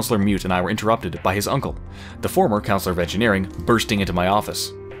later, Counselor Mute and I were interrupted by his uncle, the former Counselor of Engineering, bursting into my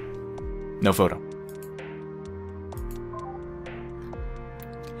office. No photo.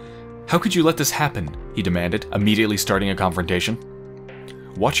 How could you let this happen? He demanded, immediately starting a confrontation.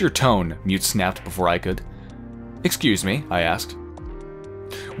 Watch your tone, Mute snapped before I could. Excuse me, I asked.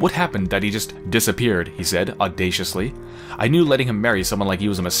 What happened that he just disappeared, he said, audaciously. I knew letting him marry someone like you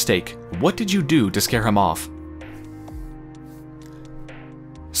was a mistake. What did you do to scare him off?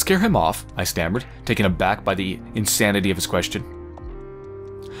 Scare him off? I stammered, taken aback by the insanity of his question.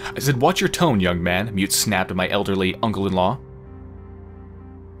 I said, watch your tone, young man, Mute snapped at my elderly uncle-in-law.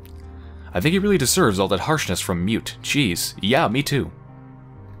 I think he really deserves all that harshness from Mute. Jeez, yeah, me too.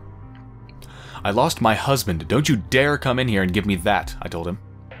 I lost my husband. Don't you dare come in here and give me that, I told him.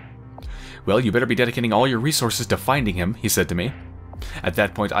 Well, you better be dedicating all your resources to finding him, he said to me. At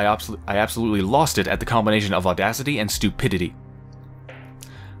that point, I absolutely lost it at the combination of audacity and stupidity.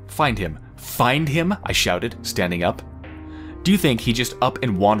 Find him. Find him? I shouted, standing up. Do you think he just up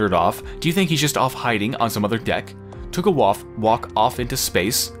and wandered off? Do you think he's just off hiding on some other deck? Took a walk off into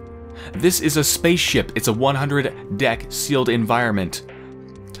space? This is a spaceship. It's a 100-deck sealed environment.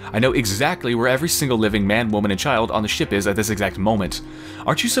 I know exactly where every single living man, woman, and child on the ship is at this exact moment.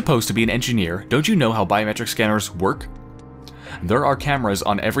 Aren't you supposed to be an engineer? Don't you know how biometric scanners work? There are cameras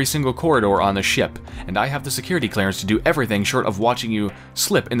on every single corridor on the ship, and I have the security clearance to do everything short of watching you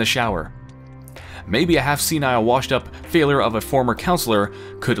slip in the shower. Maybe a half-senile, washed-up failure of a former counselor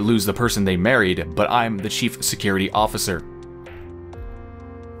could lose the person they married, but I'm the chief security officer.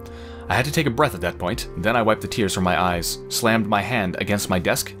 I had to take a breath at that point, then I wiped the tears from my eyes, slammed my hand against my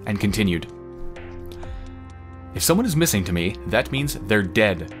desk, and continued. If someone is missing to me, that means they're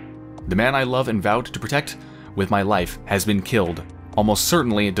dead. The man I love and vowed to protect with my life has been killed, almost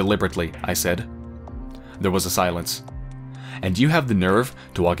certainly deliberately, I said. There was a silence. And you have the nerve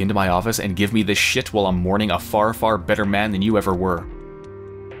to walk into my office and give me this shit while I'm mourning a far, far better man than you ever were.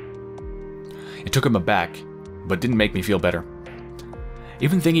 It took him aback, but didn't make me feel better.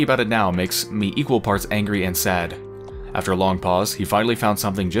 Even thinking about it now makes me equal parts angry and sad. After a long pause, he finally found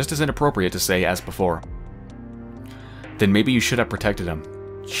something just as inappropriate to say as before. Then maybe you should have protected him.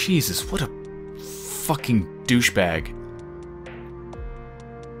 Jesus, what a fucking douchebag.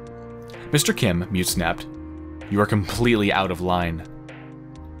 Mr. Kim, Mute snapped. You are completely out of line.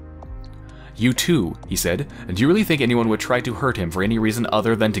 You too, he said. Do you really think anyone would try to hurt him for any reason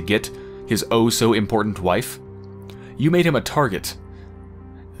other than to get his oh-so-important wife? You made him a target.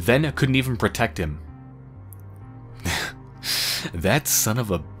 Then couldn't even protect him. That son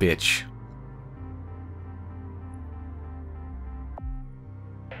of a bitch.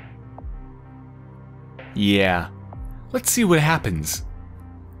 Yeah. Let's see what happens.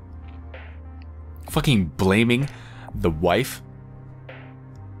 Fucking blaming the wife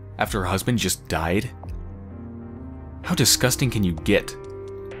after her husband just died? How disgusting can you get?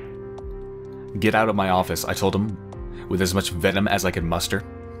 Get out of my office, I told him, with as much venom as I could muster.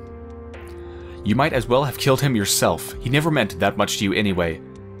 You might as well have killed him yourself. He never meant that much to you anyway.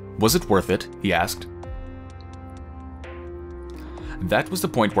 Was it worth it? He asked. That was the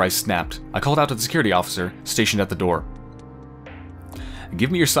point where I snapped. I called out to the security officer stationed at the door.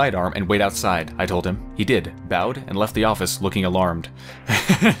 Give me your sidearm and wait outside, I told him. He did, bowed, and left the office looking alarmed.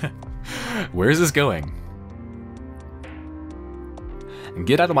 Where is this going?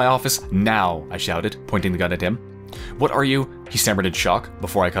 Get out of my office now, I shouted, pointing the gun at him. What are you? He stammered in shock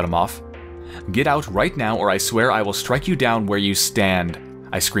before I cut him off. Get out right now or I swear I will strike you down where you stand,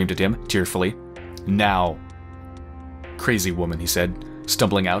 I screamed at him, tearfully. Now. Crazy woman, he said,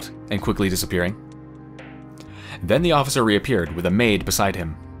 stumbling out and quickly disappearing. Then the officer reappeared with a maid beside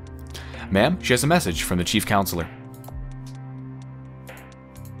him. Ma'am, she has a message from the chief counselor.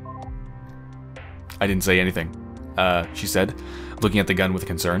 I didn't say anything. She said, looking at the gun with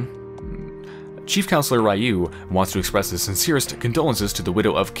concern. Chief Counselor Ryu wants to express his sincerest condolences to the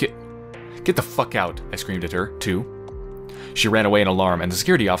widow of Get the fuck out, I screamed at her, too. She ran away in alarm, and the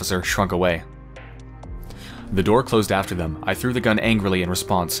security officer shrunk away. The door closed after them. I threw the gun angrily in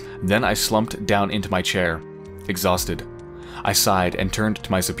response. Then I slumped down into my chair, exhausted. I sighed and turned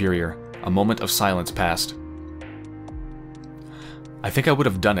to my superior. A moment of silence passed. I think I would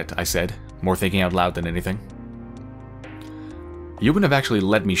have done it, I said, more thinking out loud than anything. You wouldn't have actually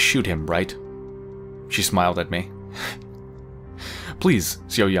let me shoot him, right? She smiled at me. Please,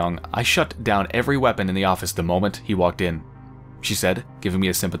 Seo-young, I shut down every weapon in the office the moment he walked in, she said, giving me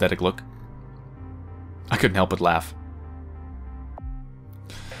a sympathetic look. I couldn't help but laugh.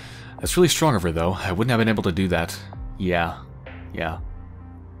 That's really strong of her, though. I wouldn't have been able to do that. Yeah.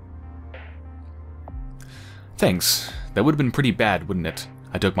 Thanks. That would have been pretty bad, wouldn't it?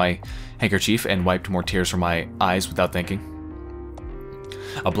 I took my handkerchief and wiped more tears from my eyes without thinking.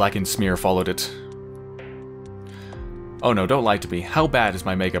 A blackened smear followed it. Oh no, don't lie to me. How bad is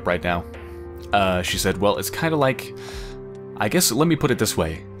my makeup right now? She said, well, it's kind of like... I guess let me put it this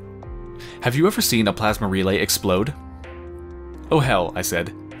way. Have you ever seen a plasma relay explode? Oh hell, I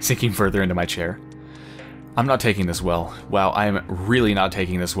said, sinking further into my chair. I'm not taking this well. Wow, I am really not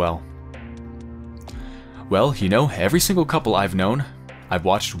taking this well. Well, you know, every single couple I've known, I've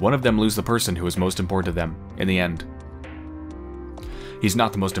watched one of them lose the person who was most important to them, in the end. He's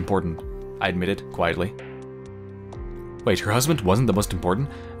not the most important, I admitted, quietly. Wait, her husband wasn't the most important?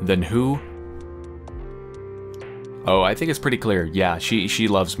 Then who? Oh, I think it's pretty clear. Yeah, she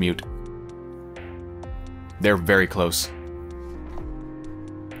loves Mute. They're very close.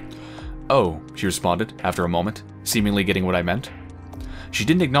 Oh, she responded, after a moment, seemingly getting what I meant. She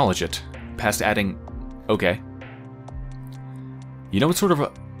didn't acknowledge it, past adding, okay. You know what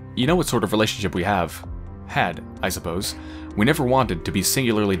sort of relationship we have? Had, I suppose. We never wanted to be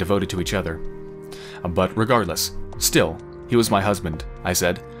singularly devoted to each other. But regardless, still, he was my husband, I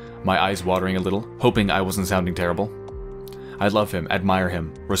said, my eyes watering a little, hoping I wasn't sounding terrible. I love him, admire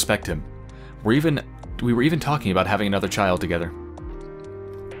him, respect him. We were even talking about having another child together.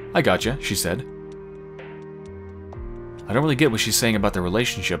 I gotcha, she said. I don't really get what she's saying about the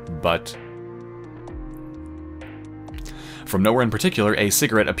relationship, but... From nowhere in particular, a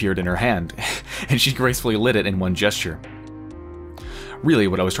cigarette appeared in her hand, and she gracefully lit it in one gesture. Really,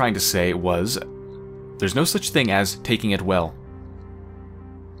 what I was trying to say was, there's no such thing as taking it well.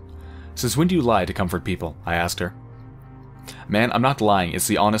 Since when do you lie to comfort people? I asked her. Man, I'm not lying, it's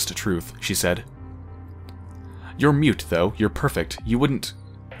the honest truth, she said. You're Mute, though. You're perfect. You wouldn't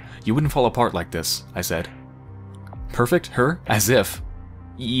fall apart like this, I said. Perfect? Her? As if.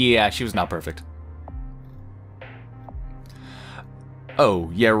 Yeah, she was not perfect.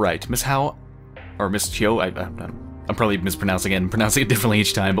 Oh, yeah, right. Miss How... Or Miss Hyo, I'm probably mispronouncing it and pronouncing it differently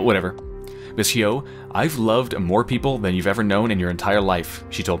each time, but whatever. Miss Hyo, I've loved more people than you've ever known in your entire life,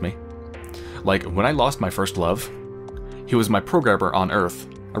 she told me. Like, when I lost my first love, he was my programmer on Earth,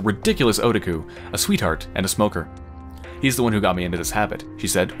 a ridiculous otaku, a sweetheart, and a smoker. He's the one who got me into this habit, she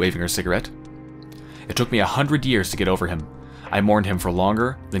said, waving her cigarette. It took me 100 years to get over him. I mourned him for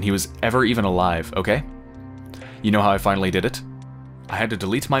longer than he was ever even alive, okay? You know how I finally did it? I had to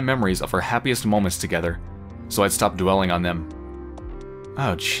delete my memories of our happiest moments together, so I'd stop dwelling on them.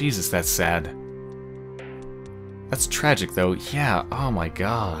 Oh, Jesus, that's sad. That's tragic, though. Yeah, oh my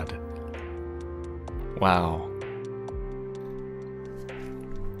god. Wow.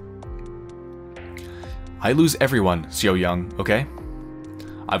 I lose everyone, Seo-young, okay?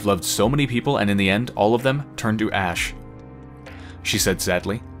 I've loved so many people, and in the end, all of them turned to ash. She said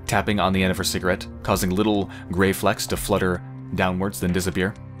sadly, tapping on the end of her cigarette, causing little gray flecks to flutter downwards, then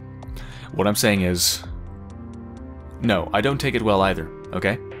disappear. What I'm saying is... No, I don't take it well either,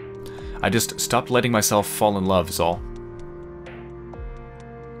 okay? I just stopped letting myself fall in love is all.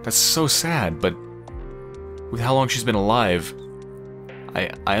 That's so sad, but... With how long she's been alive... I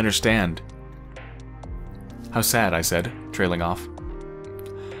understand. How sad, I said, trailing off.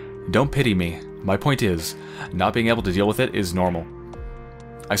 Don't pity me. My point is, not being able to deal with it is normal.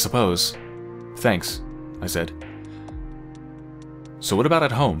 I suppose. Thanks, I said. So what about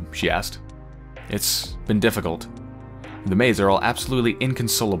at home? She asked. It's been difficult. The maids are all absolutely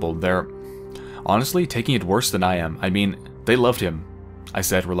inconsolable. They're honestly taking it worse than I am. I mean, they loved him, I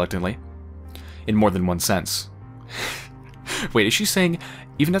said reluctantly. In more than one sense. Wait, is she saying,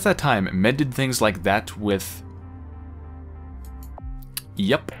 even at that time, men did things like that with...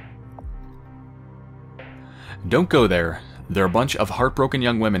 Yep. Don't go there. They're a bunch of heartbroken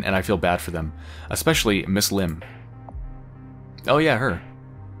young women, and I feel bad for them. Especially Miss Lim. Oh yeah, her.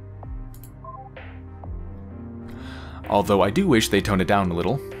 Although I do wish they'd tone it down a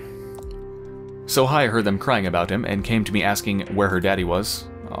little. So I heard them crying about him, and came to me asking where her daddy was.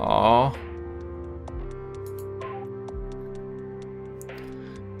 Aww.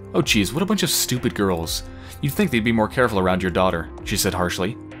 Oh geez, what a bunch of stupid girls. You'd think they'd be more careful around your daughter, she said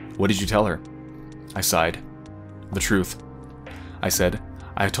harshly. What did you tell her? I sighed. The truth. I said.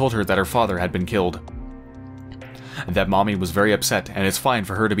 I told her that her father had been killed. That Mommy was very upset, and it's fine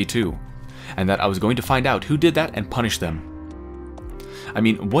for her to be too. And that I was going to find out who did that and punish them. I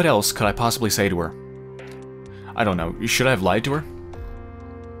mean, what else could I possibly say to her? I don't know, should I have lied to her?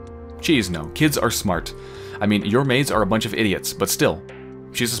 Geez, no, kids are smart. I mean, your maids are a bunch of idiots, but still.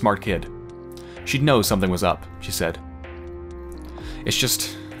 She's a smart kid. She'd know something was up, she said. It's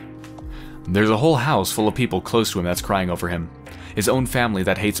just... There's a whole house full of people close to him that's crying over him. His own family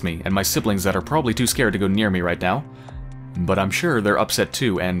that hates me, and my siblings that are probably too scared to go near me right now. But I'm sure they're upset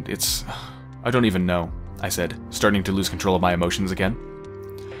too, and it's... I don't even know, I said, starting to lose control of my emotions again.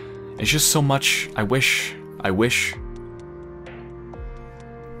 It's just so much... I wish...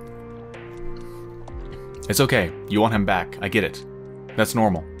 It's okay. You want him back. I get it. That's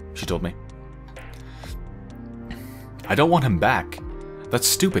normal, she told me. I don't want him back. That's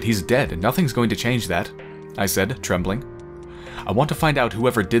stupid. He's dead. Nothing's going to change that, I said, trembling. I want to find out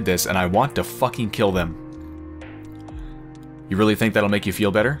whoever did this, and I want to fucking kill them. You really think that'll make you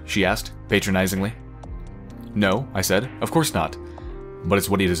feel better? She asked, patronizingly. No, I said. Of course not. But it's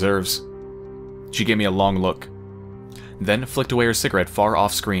what he deserves. She gave me a long look. Then flicked away her cigarette far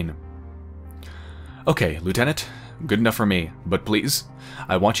off screen. Okay, Lieutenant. Good enough for me. But please,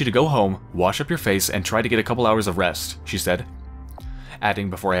 I want you to go home, wash up your face, and try to get a couple hours of rest, she said.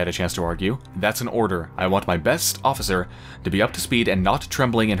 Adding before I had a chance to argue, that's an order. I want my best officer to be up to speed and not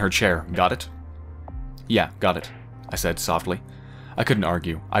trembling in her chair. Got it? Yeah, got it, I said softly. I couldn't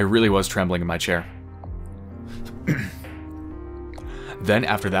argue. I really was trembling in my chair. Then,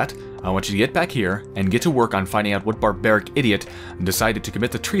 after that, I want you to get back here and get to work on finding out what barbaric idiot decided to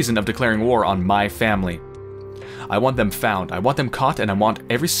commit the treason of declaring war on my family. I want them found, I want them caught, and I want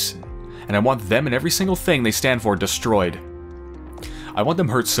them and every single thing they stand for destroyed. I want them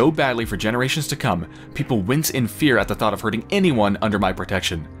hurt so badly for generations to come, people wince in fear at the thought of hurting anyone under my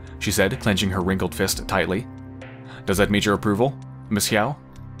protection, she said, clenching her wrinkled fist tightly. Does that meet your approval, Miss Hyao?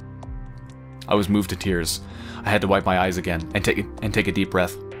 I was moved to tears. I had to wipe my eyes again and take a deep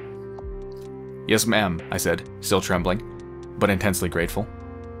breath. Yes, ma'am, I said, still trembling, but intensely grateful.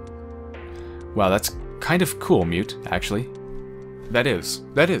 Wow, that's kind of cool, Mute, actually. That is.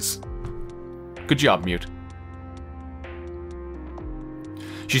 Good job, Mute.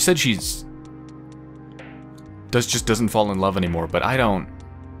 She said just doesn't fall in love anymore, but I don't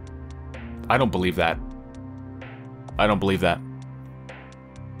believe that. I don't believe that.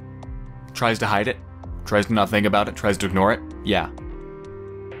 Tries to hide it, tries to not think about it, tries to ignore it, yeah.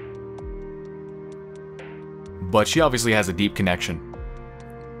 But she obviously has a deep connection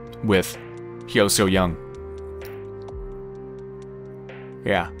with Hyo So-young.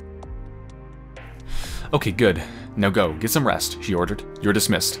 Yeah. Okay, good. Now go, get some rest, she ordered. You're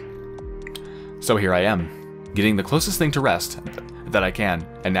dismissed. So here I am, getting the closest thing to rest that I can,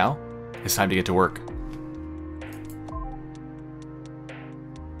 and now it's time to get to work.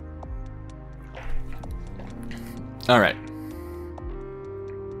 Alright.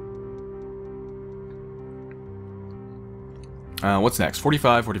 What's next?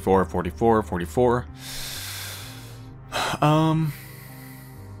 45, 44, 44, 44.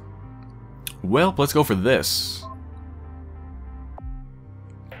 Well, let's go for this.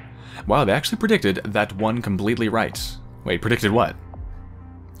 Wow, they actually predicted that one completely right. Wait, predicted what?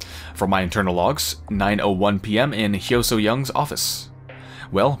 From my internal logs, 9:01 p.m. in Hyo So-young's office.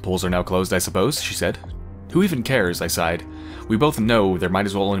 Well, polls are now closed, I suppose, she said. Who even cares, I sighed. We both know there might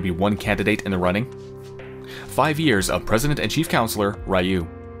as well only be one candidate in the running. 5 years of President and Chief Counselor, Ryu.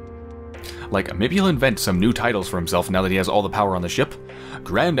 Like, maybe he'll invent some new titles for himself now that he has all the power on the ship.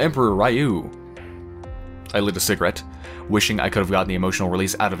 Grand Emperor Ryu. I lit a cigarette, wishing I could have gotten the emotional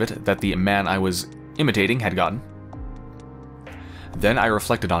release out of it that the man I was imitating had gotten. Then I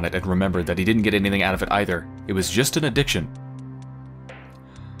reflected on it and remembered that he didn't get anything out of it either. It was just an addiction.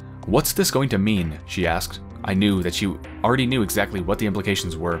 "What's this going to mean?" she asked. I knew that she already knew exactly what the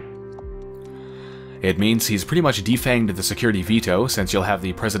implications were. "It means he's pretty much defanged the security veto since you'll have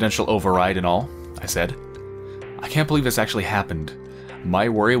the presidential override and all," I said. "I can't believe this actually happened. My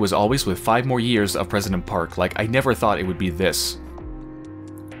worry was always with 5 more years of President Park, like I never thought it would be this."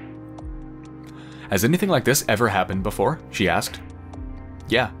 "Has anything like this ever happened before?" she asked.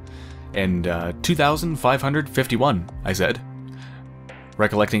 "Yeah, in 2551, I said,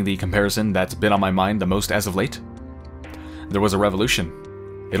 recollecting the comparison that's been on my mind the most as of late. "There was a revolution.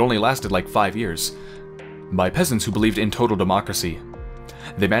 It only lasted like 5 years, by peasants who believed in total democracy.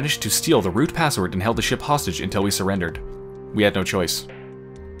 They managed to steal the root password and held the ship hostage until we surrendered. We had no choice."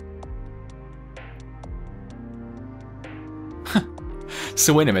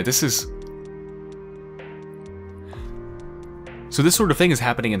 So wait a minute, this is... So this sort of thing is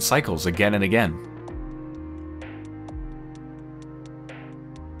happening in cycles again and again.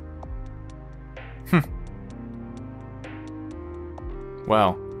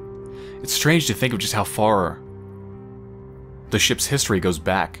 Wow. It's strange to think of just how far the ship's history goes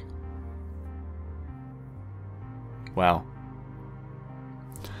back. Wow.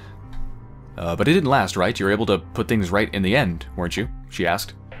 But it didn't last, right? You were able to put things right in the end, weren't you? She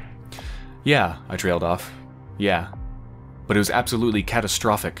asked. "Yeah," I trailed off. "Yeah. But it was absolutely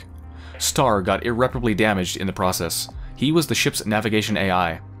catastrophic. Star got irreparably damaged in the process. He was the ship's navigation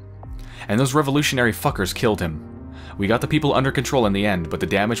AI. And those revolutionary fuckers killed him. We got the people under control in the end, but the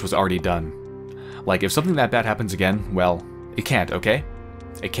damage was already done. Like, if something that bad happens again, well, it can't, okay?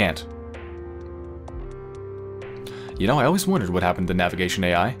 It can't." You know, I always wondered what happened to navigation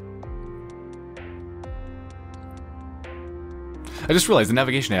AI. I just realized the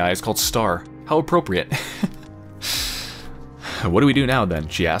navigation AI is called Star. How appropriate. "What do we do now, then?"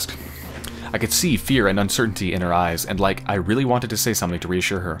 she asked. I could see fear and uncertainty in her eyes, and like, I really wanted to say something to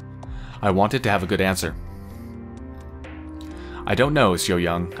reassure her. I wanted to have a good answer. "I don't know,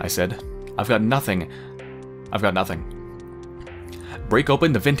 So-young," I said. I've got nothing. Break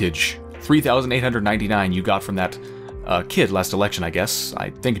open the vintage. 3,899 you got from that kid last election, I guess. I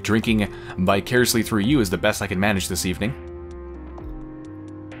think drinking vicariously through you is the best I can manage this evening."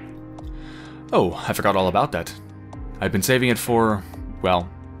 "Oh, I forgot all about that. I've been saving it for... well,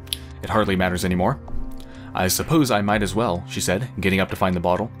 it hardly matters anymore. I suppose I might as well," she said, getting up to find the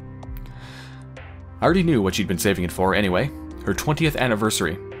bottle. I already knew what she'd been saving it for anyway. Her 20th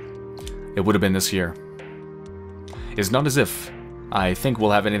anniversary. It would have been this year. It's not as if I think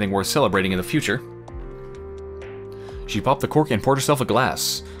we'll have anything worth celebrating in the future. She popped the cork and poured herself a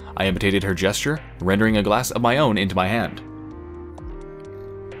glass. I imitated her gesture, rendering a glass of my own into my hand.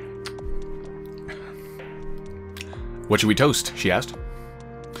 "What should we toast?" she asked.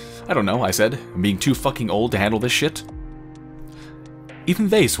 "I don't know," I said, being too fucking old to handle this shit. Even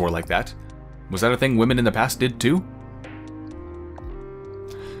they swore like that. Was that a thing women in the past did too?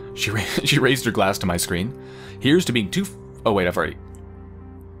 She raised her glass to my screen. "Here's to being too... Oh wait, I've already...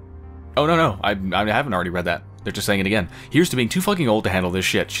 Oh no, I haven't already read that. They're just saying it again. "Here's to being too fucking old to handle this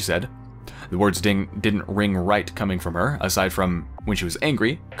shit," she said. The words didn't ring right coming from her, aside from when she was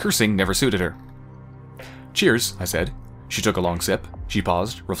angry, cursing never suited her. "Cheers," I said. She took a long sip. She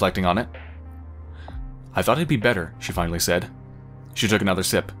paused, reflecting on it. "I thought it'd be better," she finally said. She took another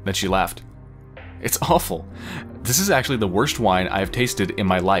sip, then she laughed. "It's awful. This is actually the worst wine I have tasted in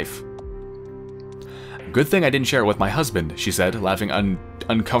my life." "Good thing I didn't share it with my husband," she said, laughing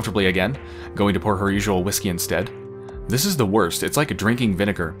uncomfortably again, going to pour her usual whiskey instead. "This is the worst. It's like drinking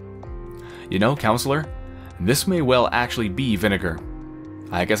vinegar. You know, counselor, this may well actually be vinegar.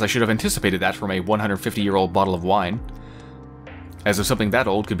 I guess I should have anticipated that from a 150-year-old bottle of wine. As if something that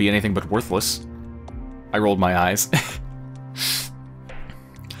old could be anything but worthless." I rolled my eyes.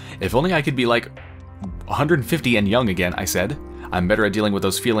 "If only I could be like 150 and young again," I said. "I'm better at dealing with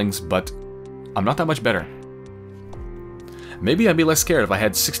those feelings, but I'm not that much better." "Maybe I'd be less scared if I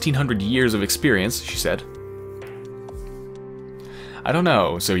had 1,600 years of experience," she said. "I don't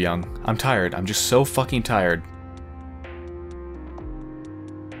know, So-young. I'm tired. I'm just so fucking tired."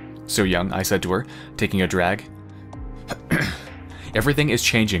 "So-young," I said to her, taking a drag. "Everything is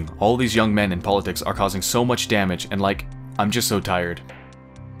changing. All these young men in politics are causing so much damage, and like, I'm just so tired."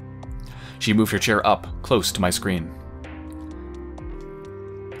 She moved her chair up, close to my screen.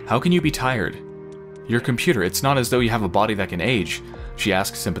 "How can you be tired? Your computer, it's not as though you have a body that can age," she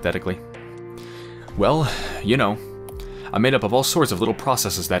asked sympathetically. "Well, you know, I'm made up of all sorts of little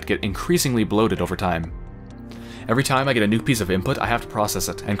processes that get increasingly bloated over time. Every time I get a new piece of input, I have to process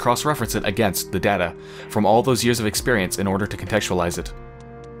it and cross-reference it against the data from all those years of experience in order to contextualize it.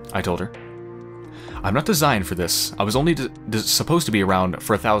 I told her. I'm not designed for this. I was only supposed to be around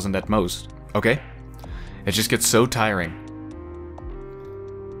for 1,000 at most, okay? It just gets so tiring.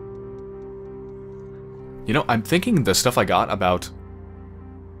 You know, I'm thinking the stuff I got about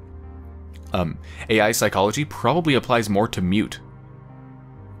AI psychology probably applies more to Mute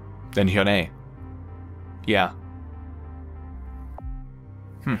than Hyun-ae. Yeah.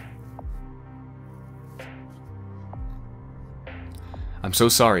 I'm so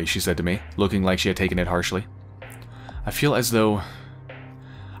sorry, she said to me, looking like she had taken it harshly. I feel as though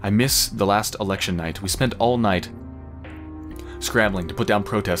I miss the last election night. We spent all night scrambling to put down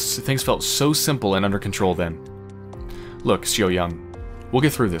protests. Things felt so simple and under control then. Look, Xiao-young, we'll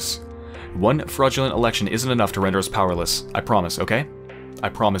get through this. One fraudulent election isn't enough to render us powerless. I promise, okay? I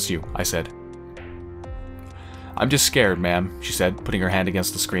promise you, I said. I'm just scared, ma'am, she said, putting her hand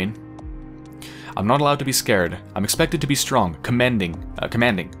against the screen. I'm not allowed to be scared. I'm expected to be strong, commanding.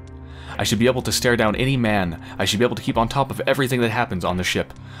 I should be able to stare down any man. I should be able to keep on top of everything that happens on the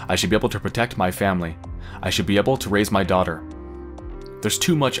ship. I should be able to protect my family. I should be able to raise my daughter. There's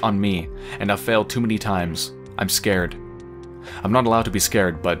too much on me, and I've failed too many times. I'm scared. I'm not allowed to be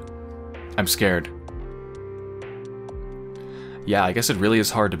scared, but I'm scared. Yeah, I guess it really is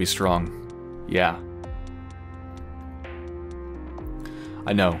hard to be strong. Yeah.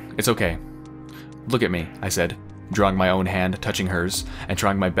 I know. It's okay. Look at me, I said, drawing my own hand, touching hers, and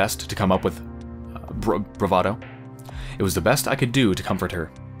trying my best to come up with bravado. It was the best I could do to comfort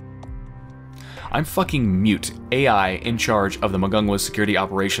her. I'm fucking Mute, AI in charge of the Mugunghwa's security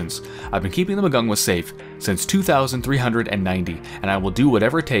operations. I've been keeping the Mugunghwa safe since 2390, and I will do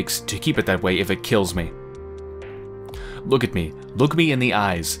whatever it takes to keep it that way if it kills me. Look at me. Look me in the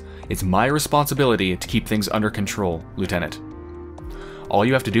eyes. It's my responsibility to keep things under control, Lieutenant. All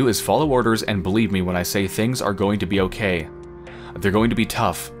you have to do is follow orders and believe me when I say things are going to be okay. They're going to be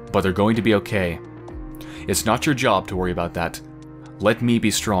tough, but they're going to be okay. It's not your job to worry about that. Let me be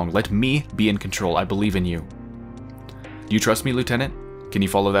strong. Let me be in control. I believe in you. Do you trust me, Lieutenant? Can you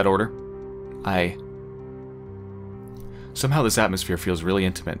follow that order? Somehow this atmosphere feels really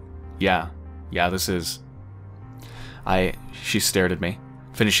intimate. Yeah, this is. She stared at me,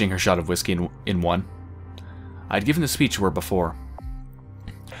 finishing her shot of whiskey in one. I'd given the speech to her before,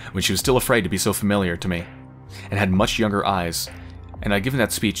 when she was still afraid to be so familiar to me, and had much younger eyes, and I'd given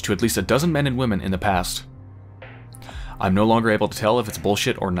that speech to at least a dozen men and women in the past. I'm no longer able to tell if it's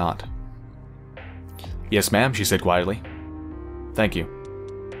bullshit or not. Yes, ma'am, she said quietly. Thank you.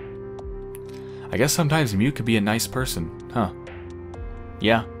 I guess sometimes Mute could be a nice person, huh?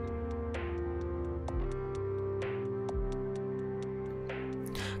 Yeah.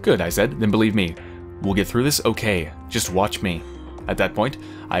 Good, I said, then believe me. We'll get through this okay. Just watch me. At that point,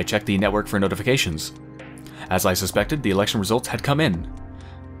 I checked the network for notifications. As I suspected, the election results had come in.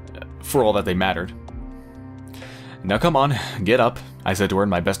 For all that they mattered. Now come on, get up, I said to her in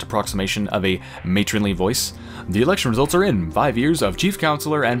my best approximation of a matronly voice. The election results are in. 5 years of Chief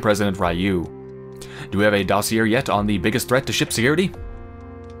Counselor and President Ryu. Do we have a dossier yet on the biggest threat to ship security?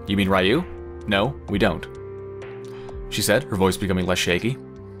 You mean Ryu? No, we don't. She said, her voice becoming less shaky.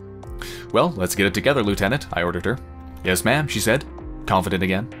 Well, let's get it together, Lieutenant, I ordered her. Yes, ma'am, she said, confident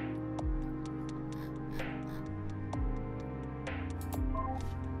again.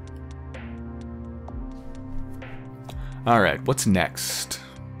 Alright, what's next?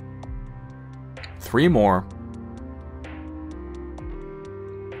 3 more.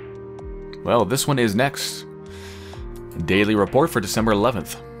 Well, this one is next. Daily report for December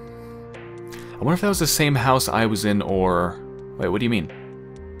 11th. I wonder if that was the same house I was in, or... Wait, what do you mean?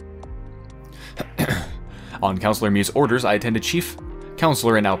 On Counselor Mu's orders, I attended Chief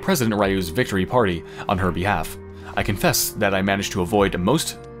Counselor and now President Ryu's victory party on her behalf. I confess that I have managed to avoid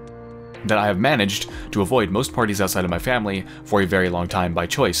most parties outside of my family for a very long time by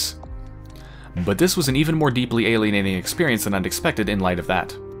choice. But this was an even more deeply alienating experience than I'd expected in light of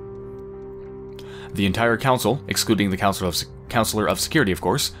that. The entire council, excluding the Counselor of Security of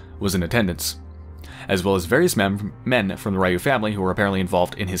course, was in attendance, as well as various men from the Ryu family who were apparently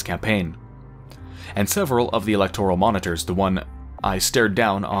involved in his campaign. And several of the electoral monitors, the one I stared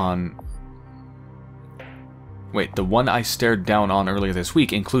down on earlier this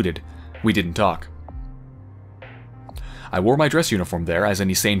week included. We didn't talk. I wore my dress uniform there, as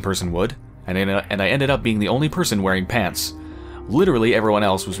any sane person would, and I ended up being the only person wearing pants. Literally everyone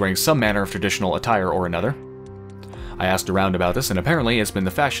else was wearing some manner of traditional attire or another. I asked around about this, and apparently it's been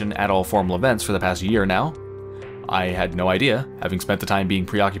the fashion at all formal events for the past year now. I had no idea, having spent the time being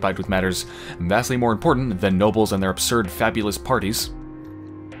preoccupied with matters vastly more important than nobles and their absurd, fabulous parties.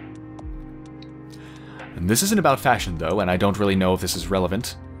 And this isn't about fashion, though, and I don't really know if this is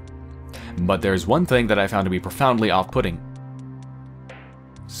relevant. But there's one thing that I found to be profoundly off-putting.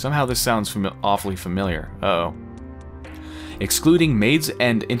 Somehow this sounds awfully familiar. Uh-oh. Excluding maids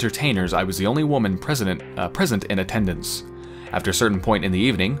and entertainers, I was the only woman present in attendance. After a certain point in the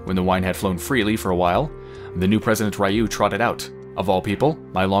evening, when the wine had flown freely for a while, the new President Ryu trotted out. Of all people,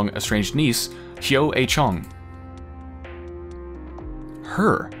 my long-estranged niece, Hyun-ae Chong.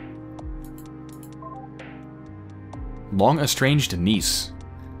 Her. Long-estranged niece.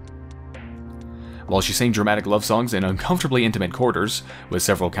 While she sang dramatic love songs in uncomfortably intimate quarters with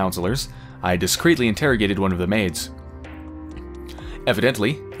several counselors, I discreetly interrogated one of the maids.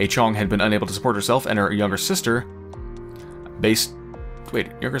 Evidently, A Chong had been unable to support herself and her younger sister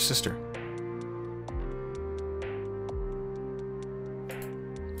younger sister.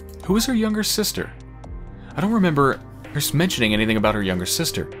 Who is her younger sister? I don't remember her mentioning anything about her younger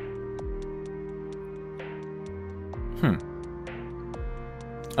sister.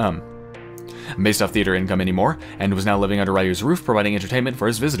 Based off theater income anymore, and was now living under Ryu's roof providing entertainment for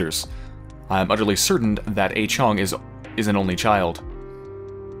his visitors. I'm utterly certain that A Chong is an only child.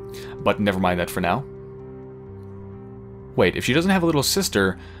 But never mind that for now. Wait, if she doesn't have a little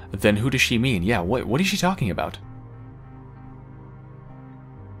sister, then who does she mean? Yeah, what is she talking about?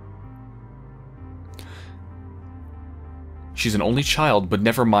 She's an only child, but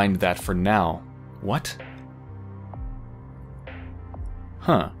never mind that for now. What?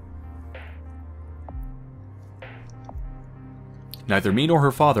 Huh. Neither me nor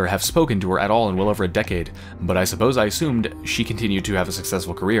her father have spoken to her at all in well over a decade, but I suppose I assumed she continued to have a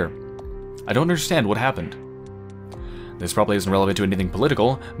successful career. I don't understand what happened. This probably isn't relevant to anything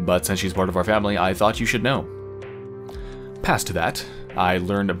political, but since she's part of our family, I thought you should know. Past that, I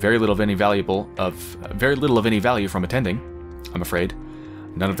learned very little of any value from attending, I'm afraid.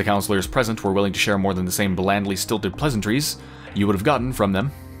 None of the counselors present were willing to share more than the same blandly stilted pleasantries you would have gotten from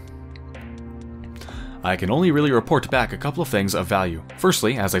them. I can only really report back a couple of things of value.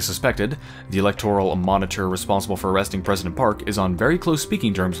 Firstly, as I suspected, the electoral monitor responsible for arresting President Park is on very close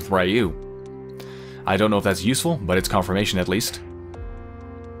speaking terms with Ryu. I don't know if that's useful, but it's confirmation at least.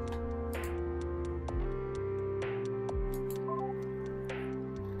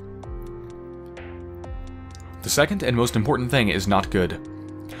 The second and most important thing is not good.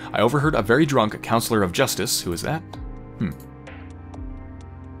 I overheard a very drunk counselor of justice, who is that?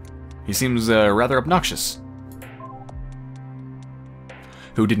 He seems rather obnoxious.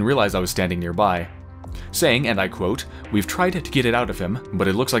 Who didn't realize I was standing nearby, saying, and I quote, "We've tried to get it out of him, but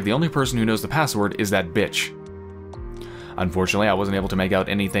it looks like the only person who knows the password is that bitch." Unfortunately, I wasn't able to make out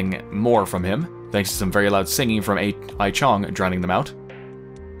anything more from him, thanks to some very loud singing from A Chong drowning them out.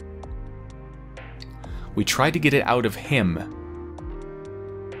 We tried to get it out of him,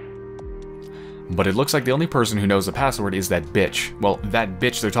 but it looks like the only person who knows the password is that bitch. Well, that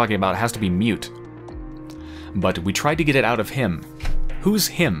bitch they're talking about has to be mute. But we tried to get it out of him. Who's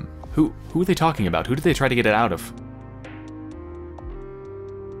him? Who are they talking about? Who did they try to get it out of?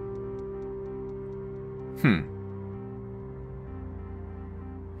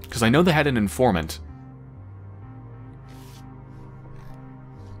 Because I know they had an informant.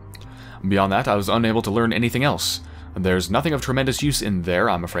 Beyond that, I was unable to learn anything else. There's nothing of tremendous use in there,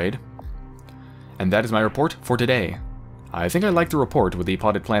 I'm afraid. And that is my report for today. I think I like the report with the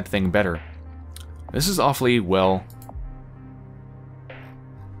potted plant thing better. This is awfully, well,